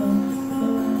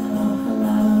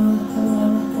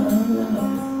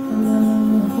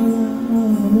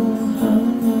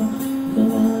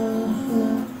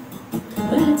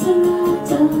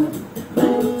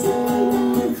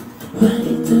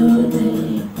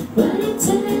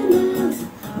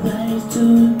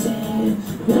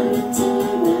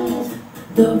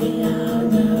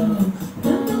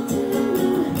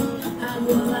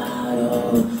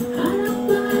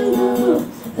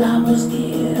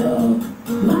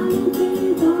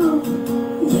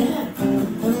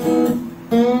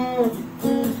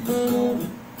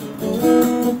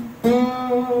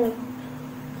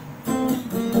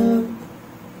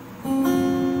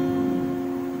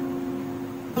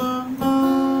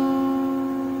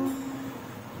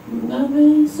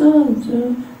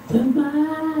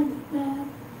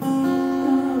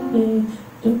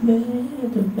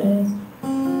 the best.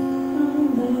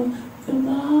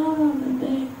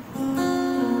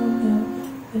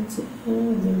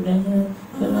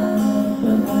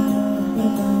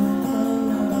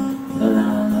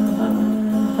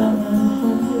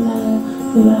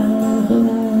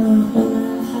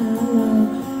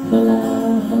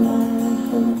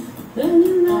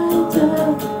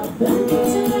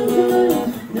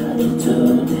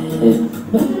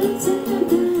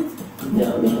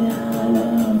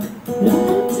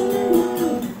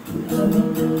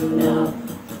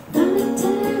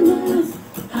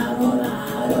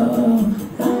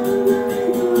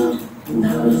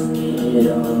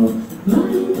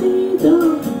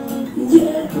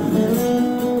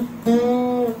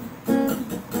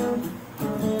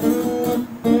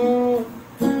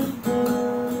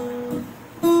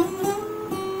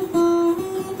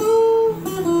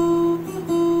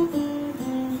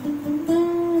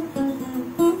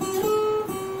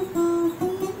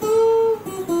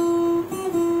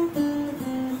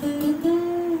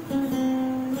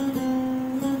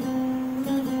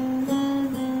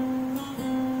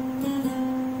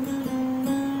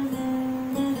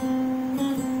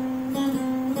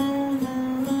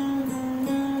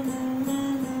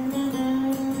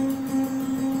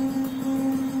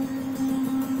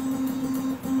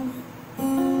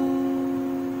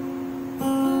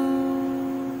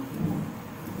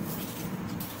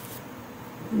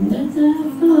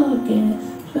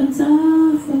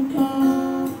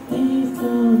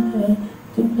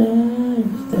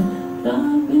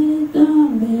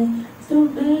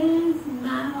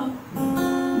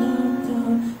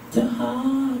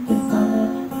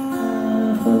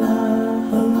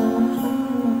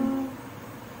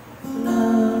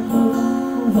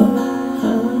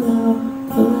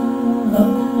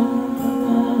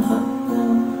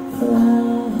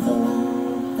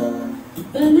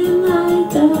 But in my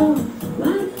town,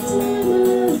 my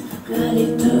tennis, got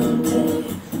it too.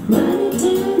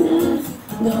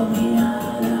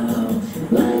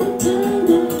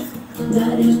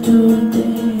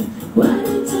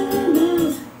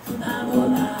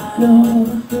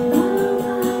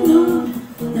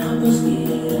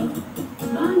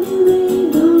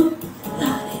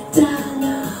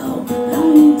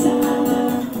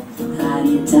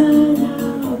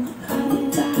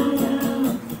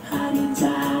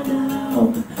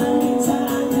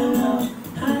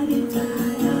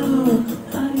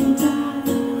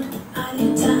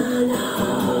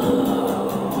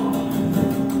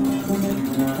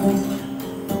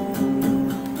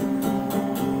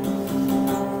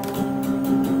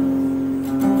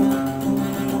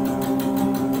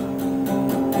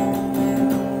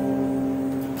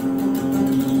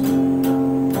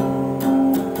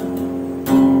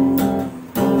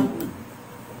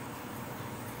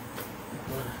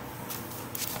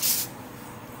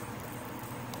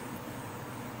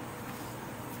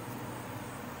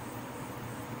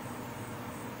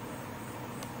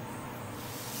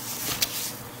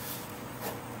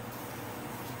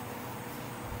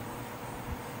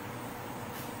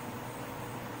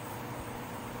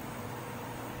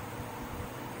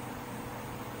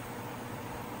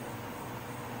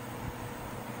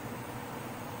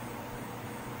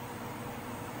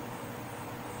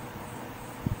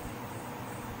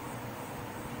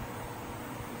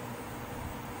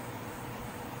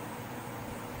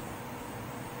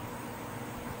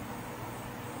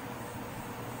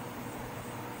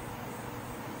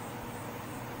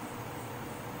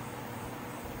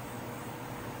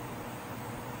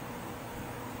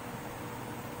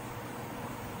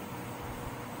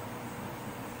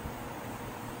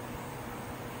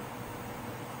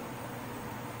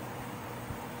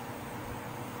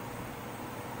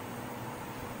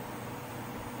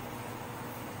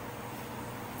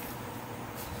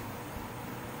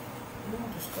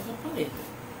 Montes, cosa parete?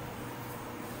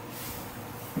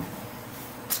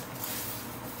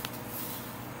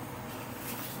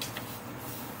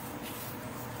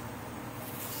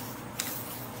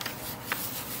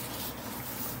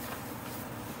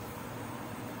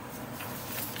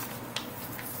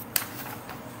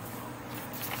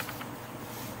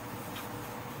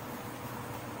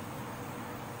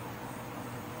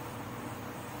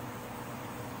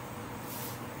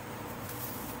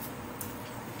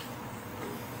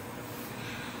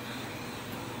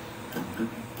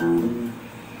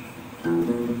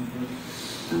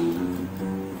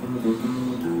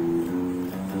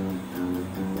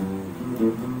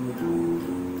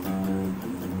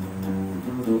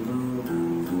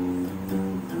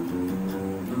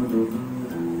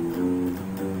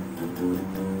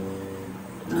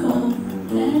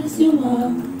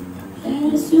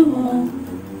 As you walk,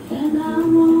 and I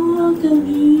want the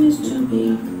used to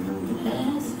be,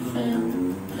 as a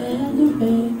friend, and a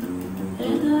babe,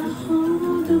 and I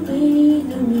hold the baby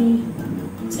to me.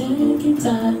 Take your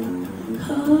time,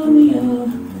 hold me up,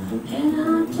 and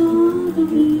I told the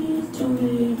beat to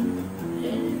me,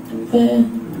 and the bed,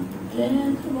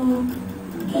 and the walk,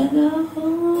 and I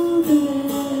hold the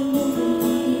memory,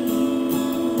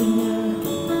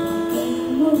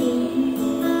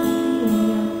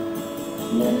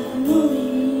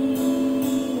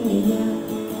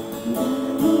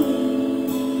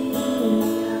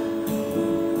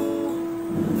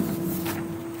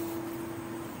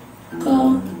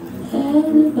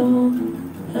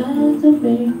 as a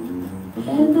babe,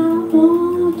 and I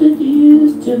want it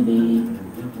used to be,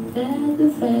 as a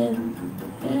friend,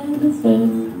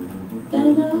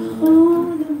 and I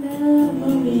hold the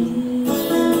memory,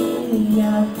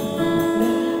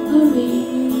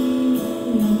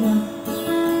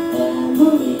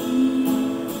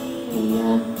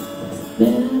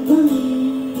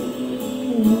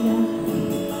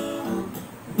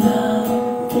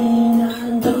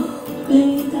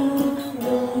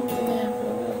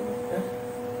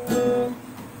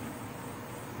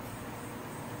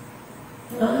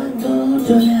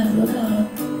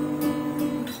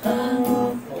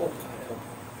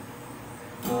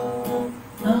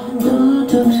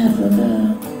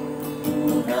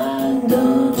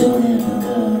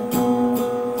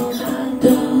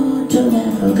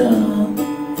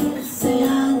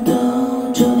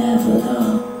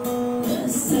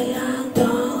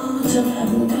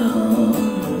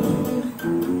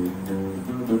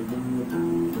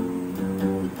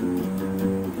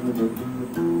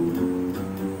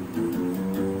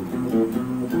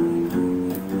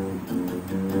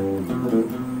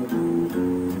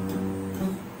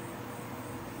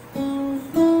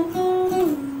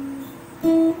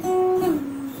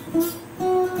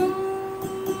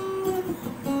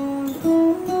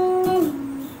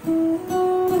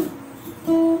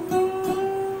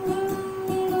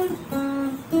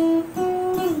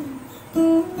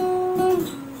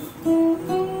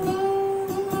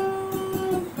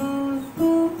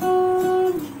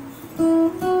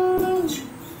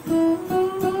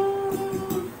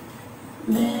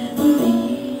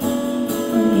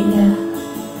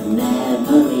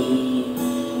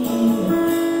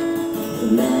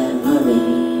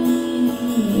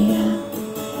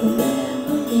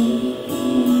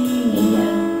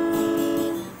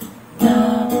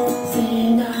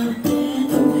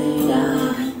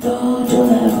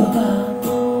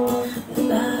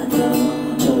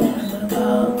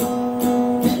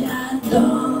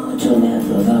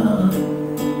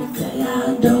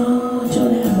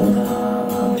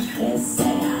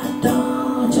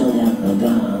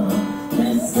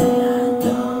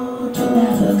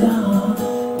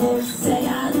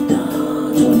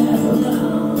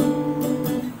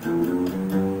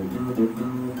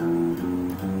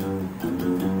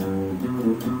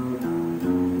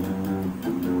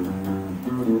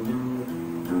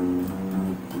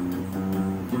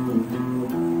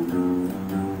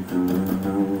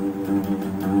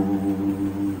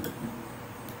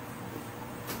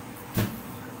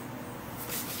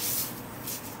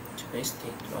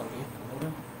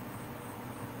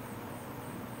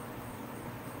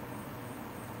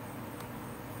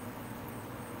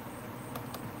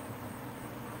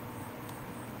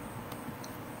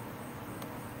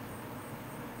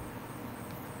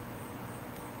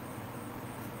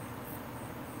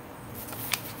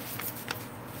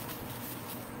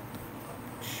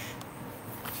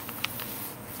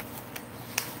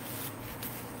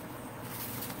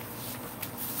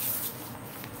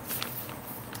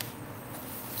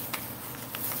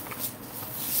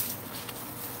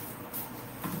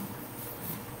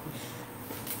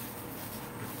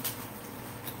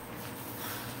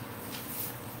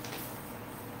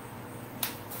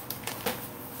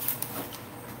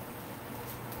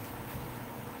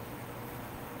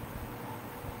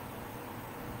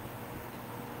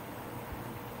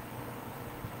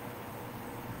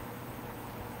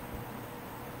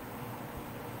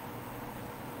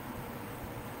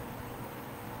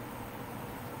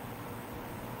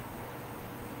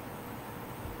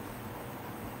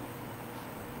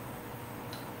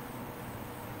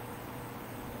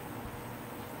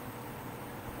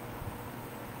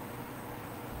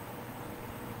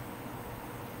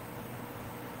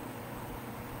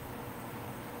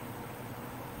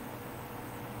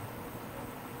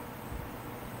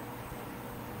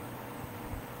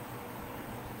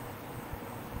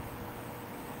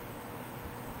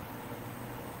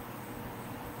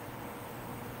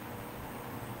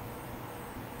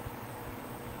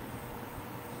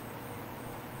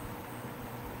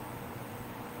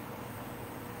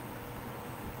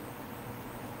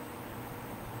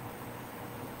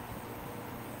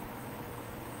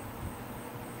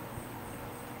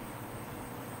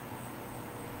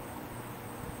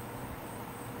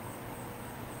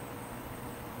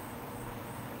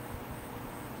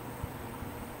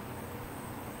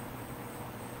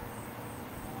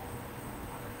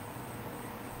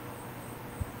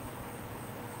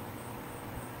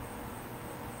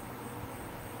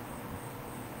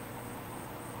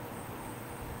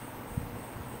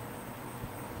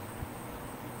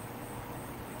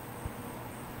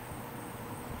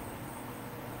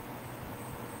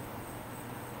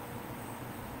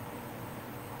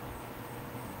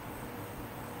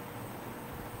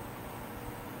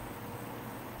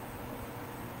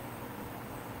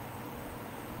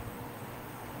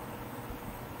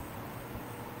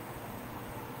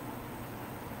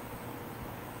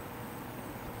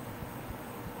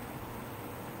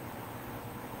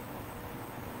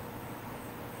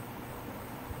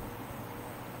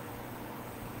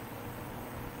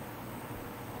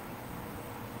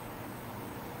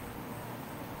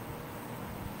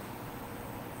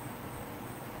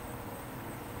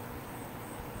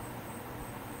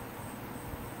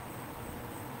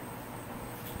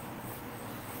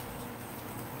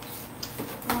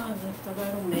 Agora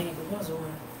era o meio, 2 horas.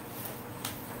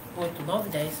 8, 9,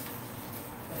 10.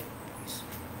 Isso.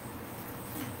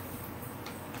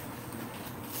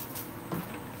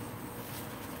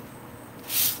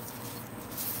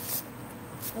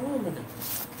 Oh, meu Deus.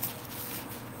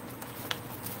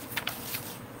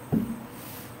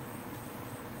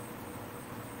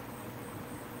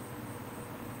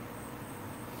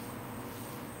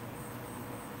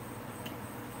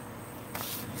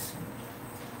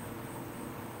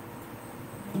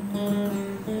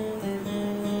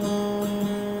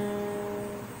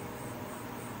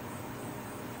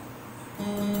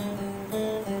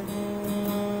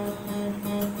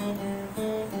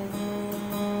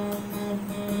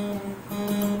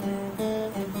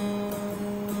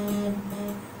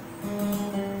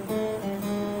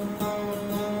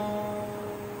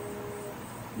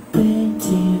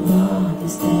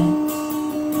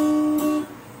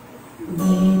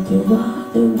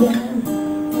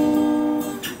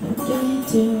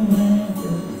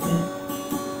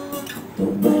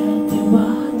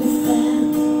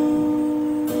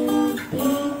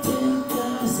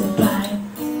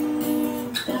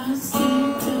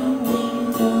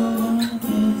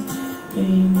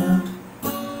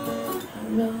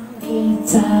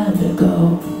 Time to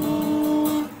go.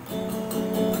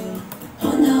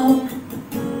 Oh no,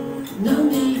 no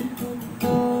me.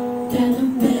 And the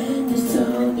man is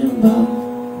on the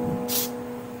road.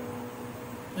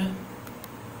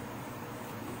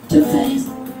 To face,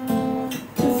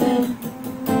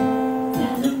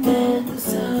 and the man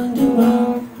is on the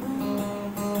road.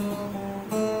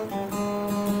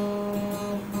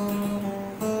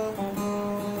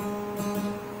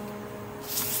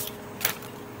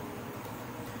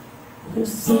 You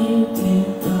seem to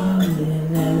fall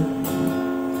in love,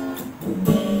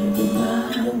 baby,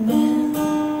 my man.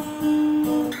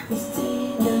 You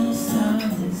see the sun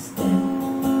is dead.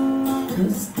 You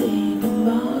stay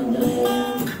among the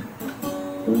hill.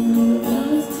 You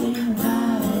must seem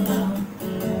right now.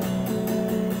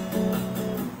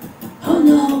 Oh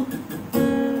no,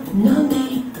 no me.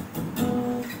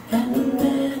 And the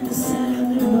man is on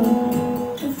the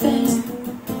road. To face,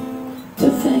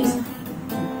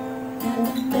 and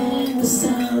the man is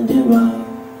on the road.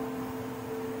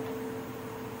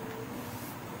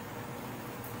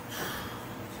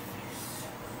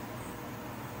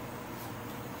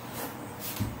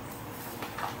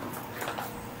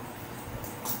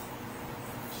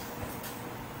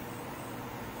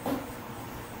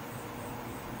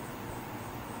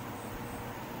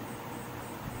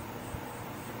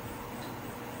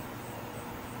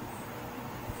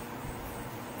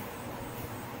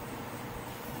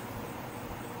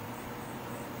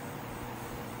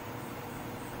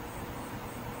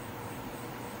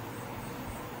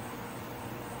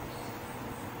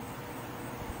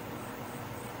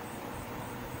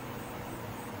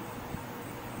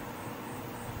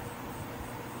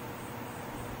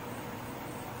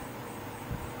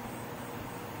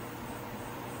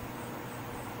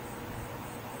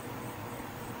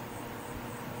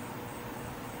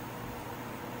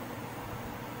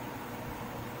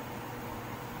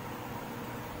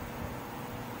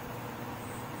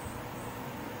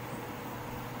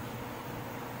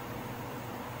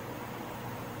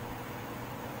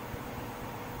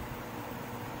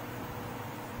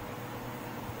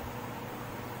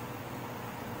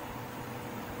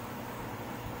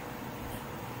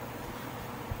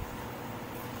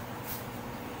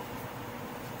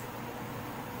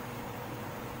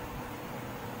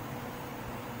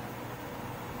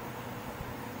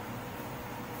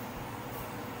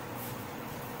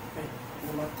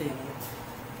 Eu matei, né?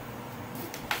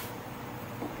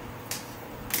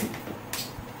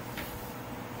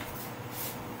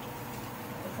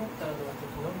 Tá faltando lá, que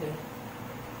não deu.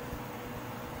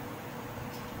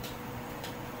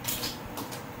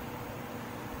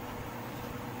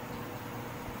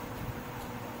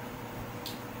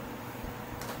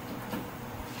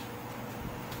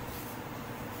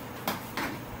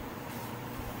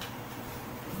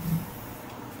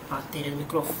 Bateria no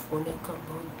microfone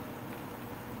acabando.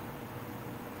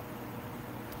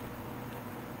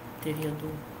 Bateria do...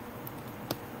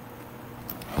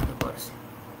 Agora sim.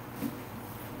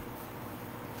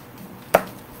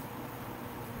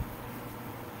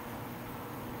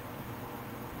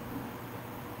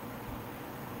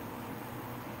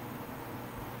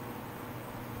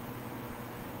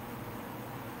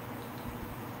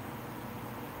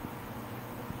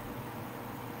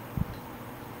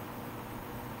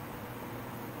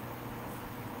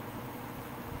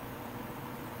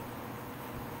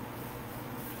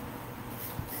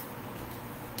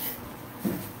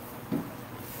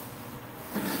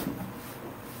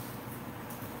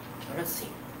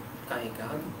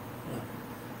 cuidado.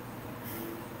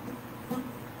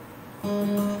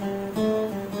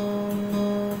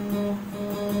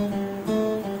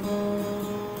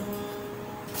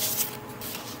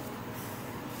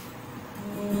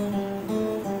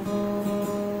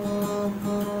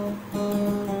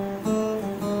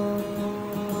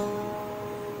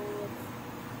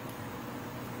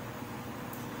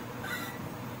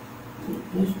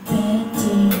 With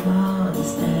petty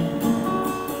understand,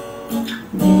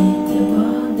 they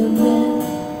want the land.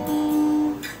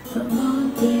 I'm not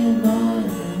the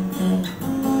violent,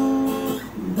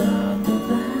 not the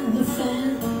band of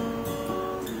fan.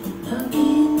 I'll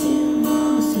get you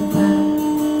most of that,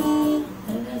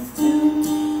 and that's too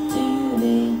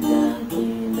late, that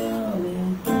you know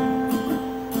it.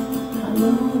 I'm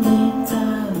only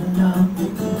time enough.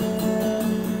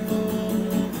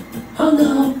 Oh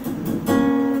no.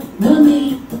 No me,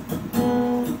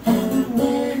 and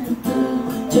then the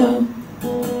joke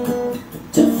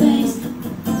to face,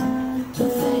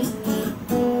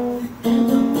 and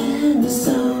the man is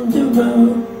on the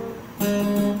road.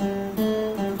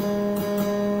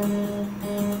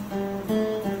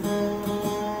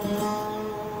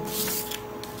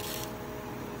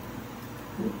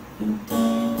 You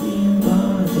take me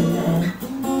on the land,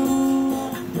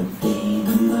 the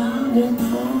feeling on the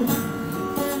phone.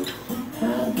 I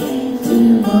came to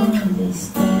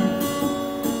understand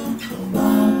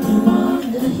walking on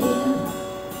the hill.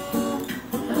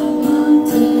 I want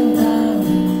to die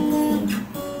with you.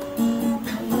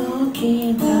 I won't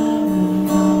keep dying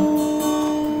on.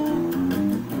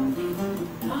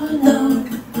 I know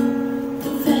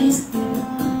the face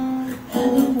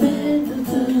and the man who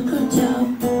took a job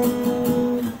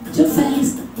to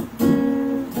face,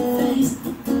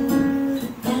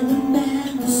 and the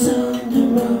man who's on the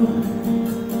road.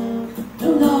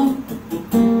 No,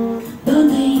 no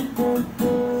need.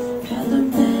 And the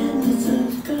man is a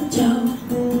good job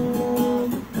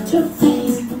to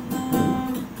face,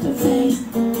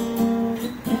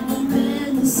 and the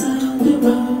man is on the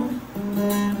road.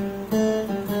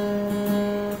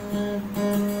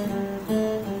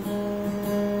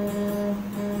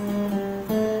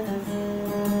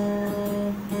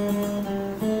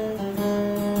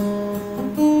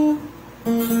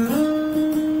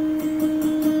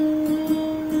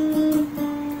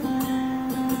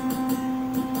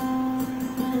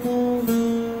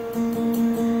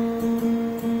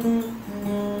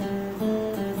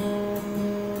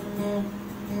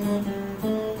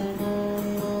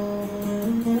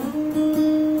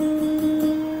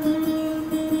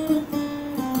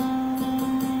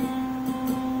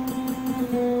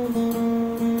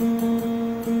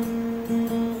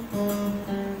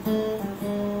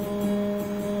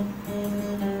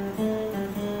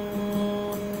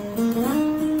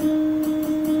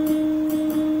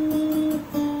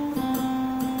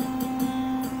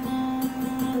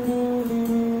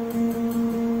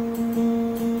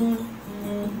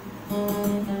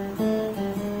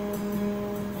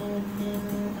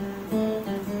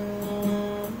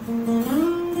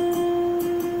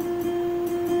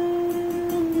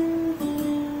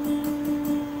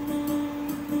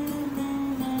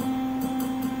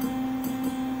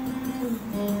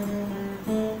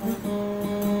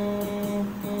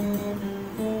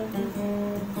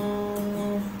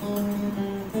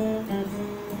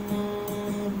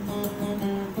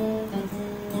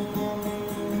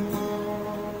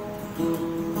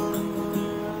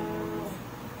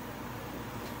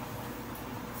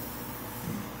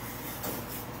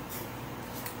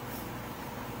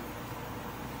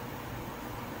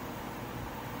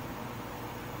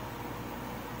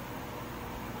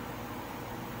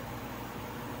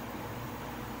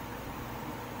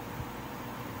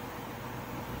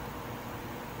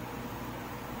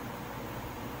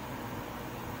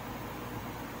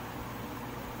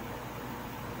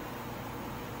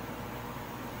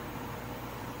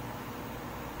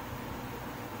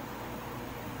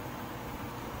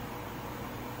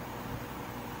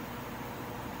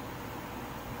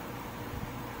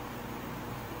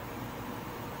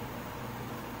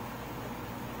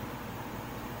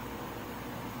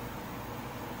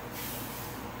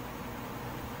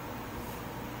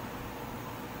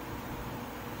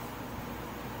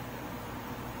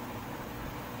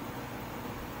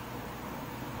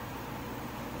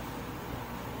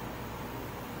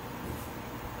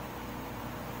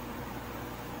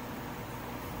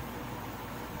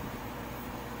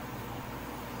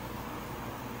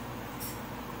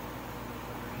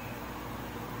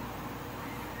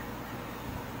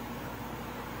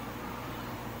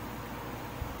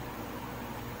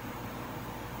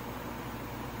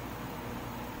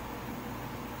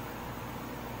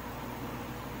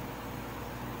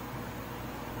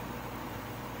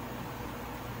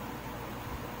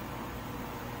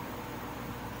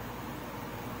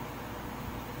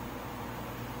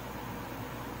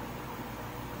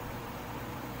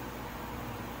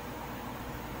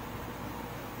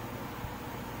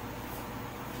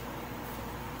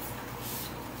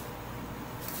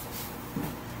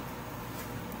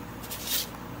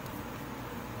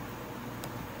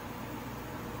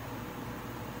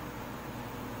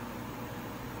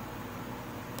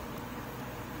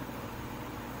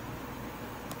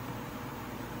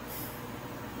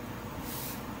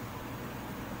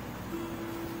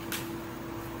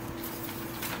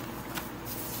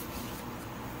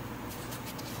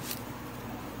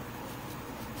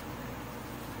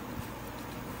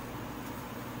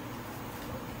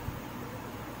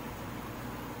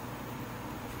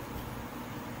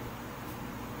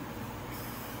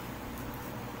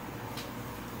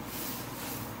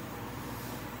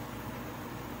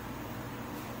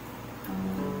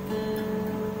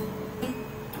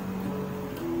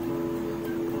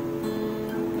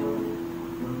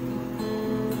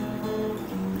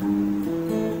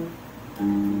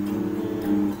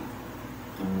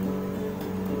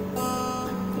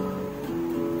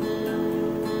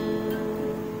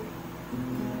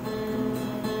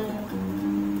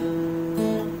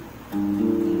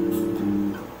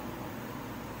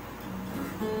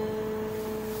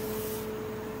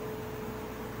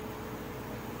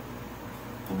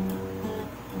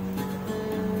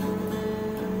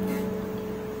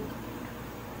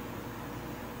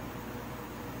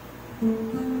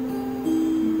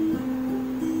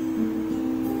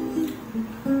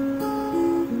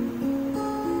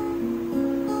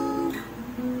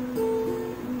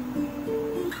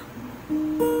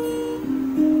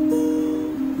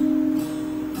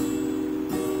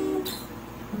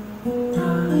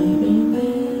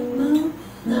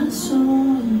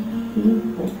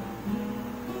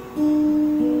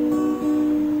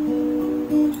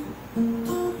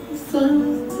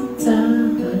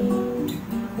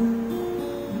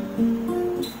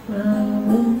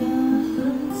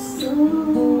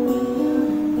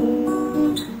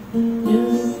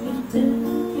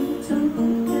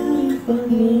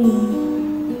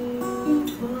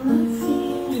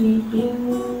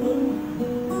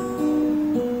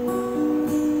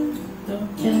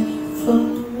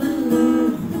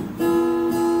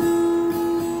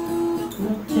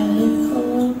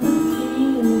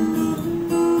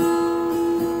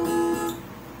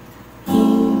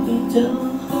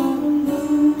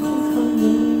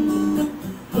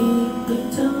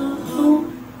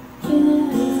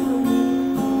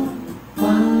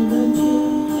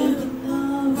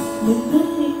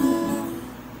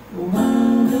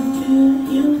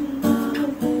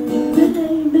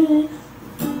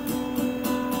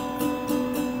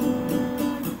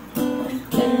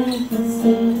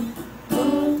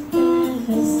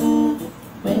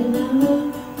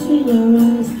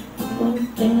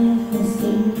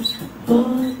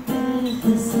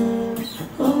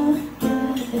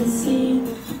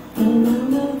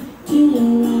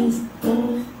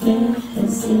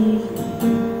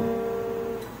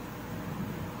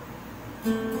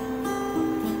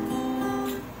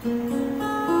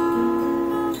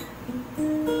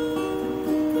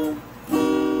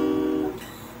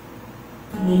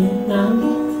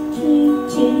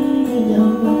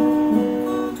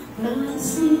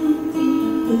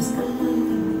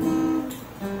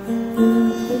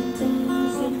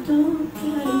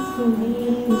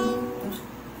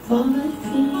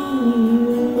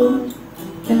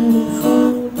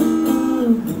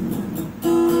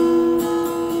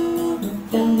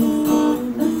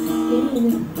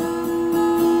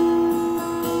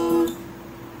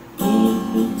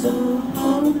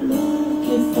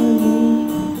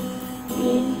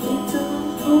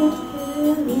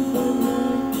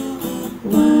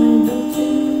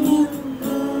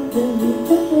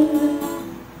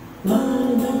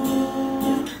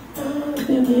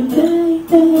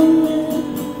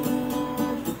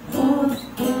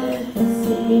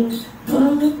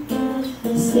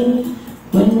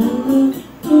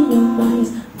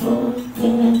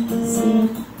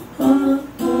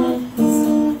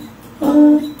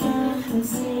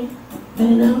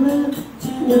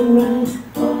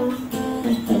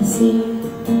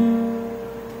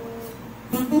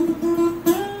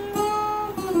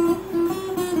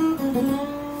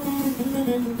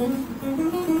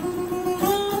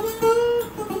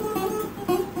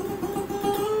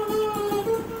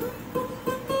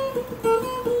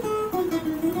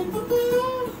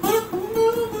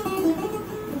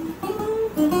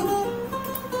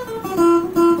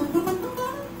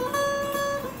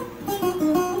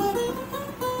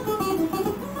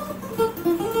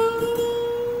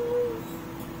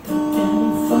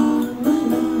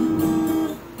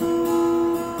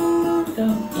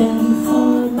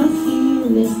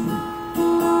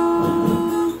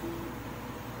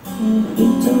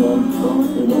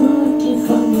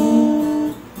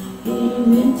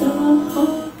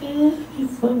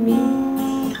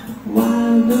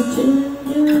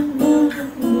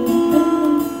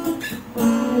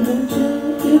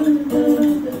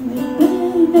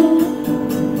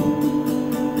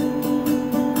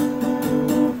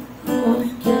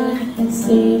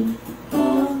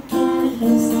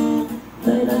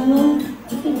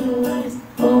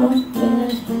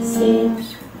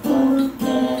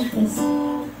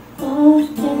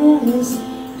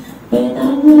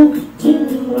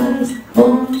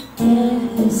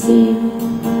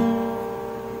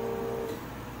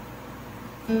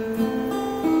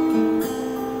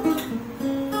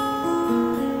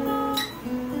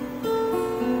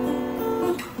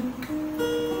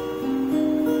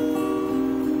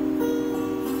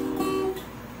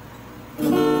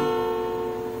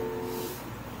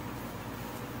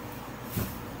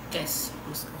 Cassie,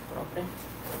 questo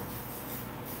proprio.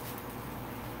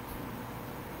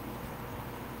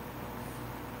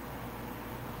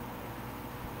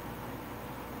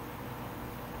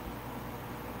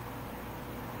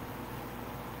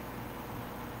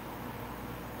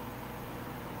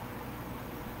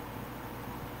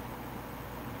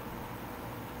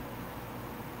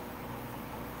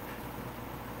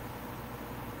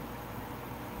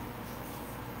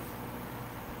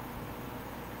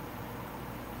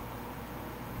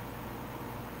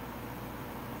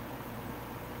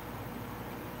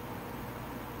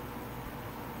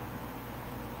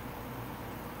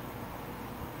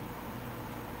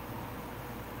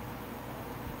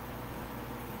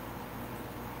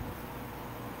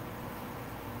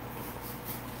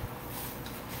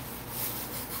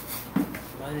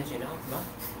 energy now, no?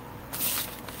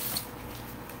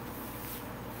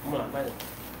 Come on, brother.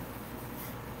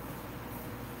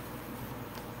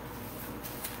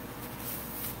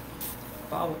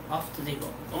 Power off the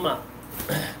table. Come on.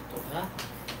 Tốt quá.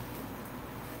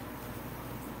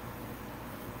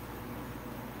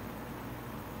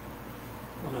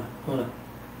 Come on.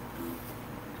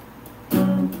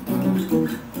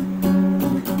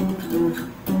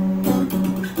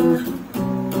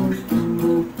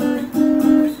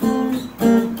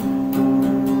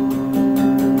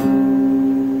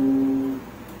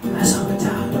 I saw the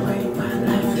time the way my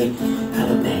life is. How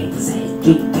to make say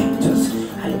street angels.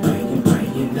 How to pray,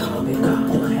 you know me, God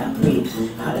to help me.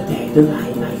 How to take the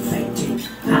light my faith.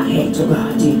 I hate to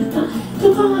God it. I hate to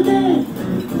God it.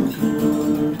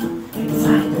 And to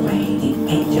find the way the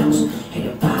angels. And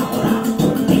the power of the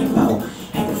devil.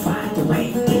 And to find the way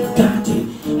the God it.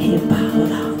 And the power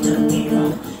of the devil.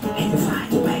 And to find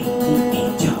the way the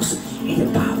angels. And the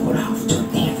power of the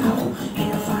devil. And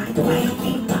to find the way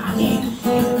the God it.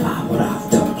 And the power of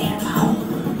the devil.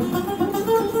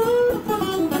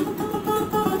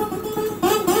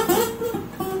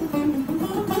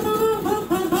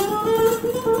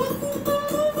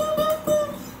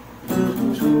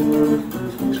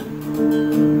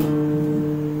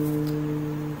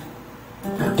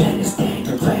 I can't stand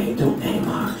the play to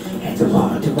anymore. And the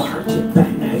war to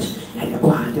banners. And the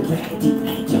choir to play the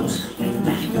angels. And the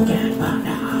band to get by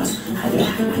the house. I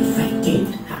like my faith.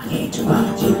 I hate to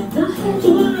watch it. I hate to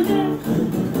watch it.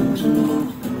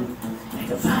 And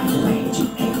to find away the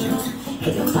angels.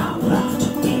 And the power of the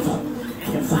devil.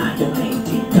 And to find away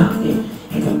the God.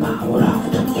 And the power of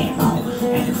the devil.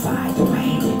 And to find away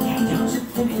the angels.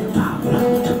 And the power of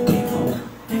the devil.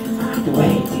 And to find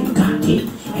away the God.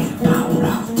 And the power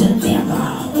of the devil.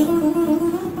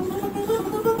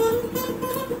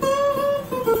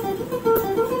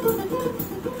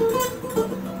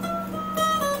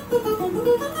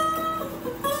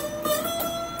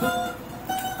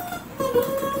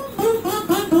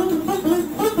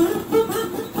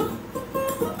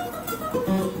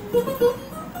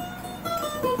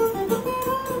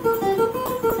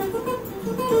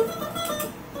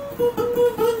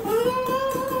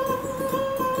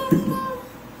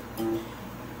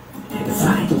 And to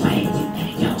find away the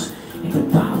angels, and the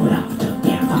power of the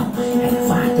devil, and to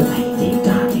find away the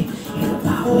God, and the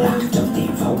power of the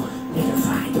devil, and to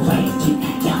find away the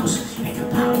angels, and the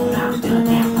power of the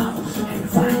devil, and to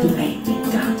find away the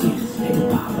God, and the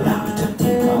power of the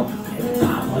devil, and the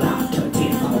power of the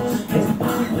devil, and the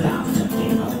power of the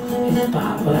devil, and the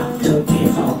power of the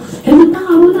devil, and the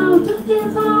power of the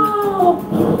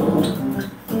devil.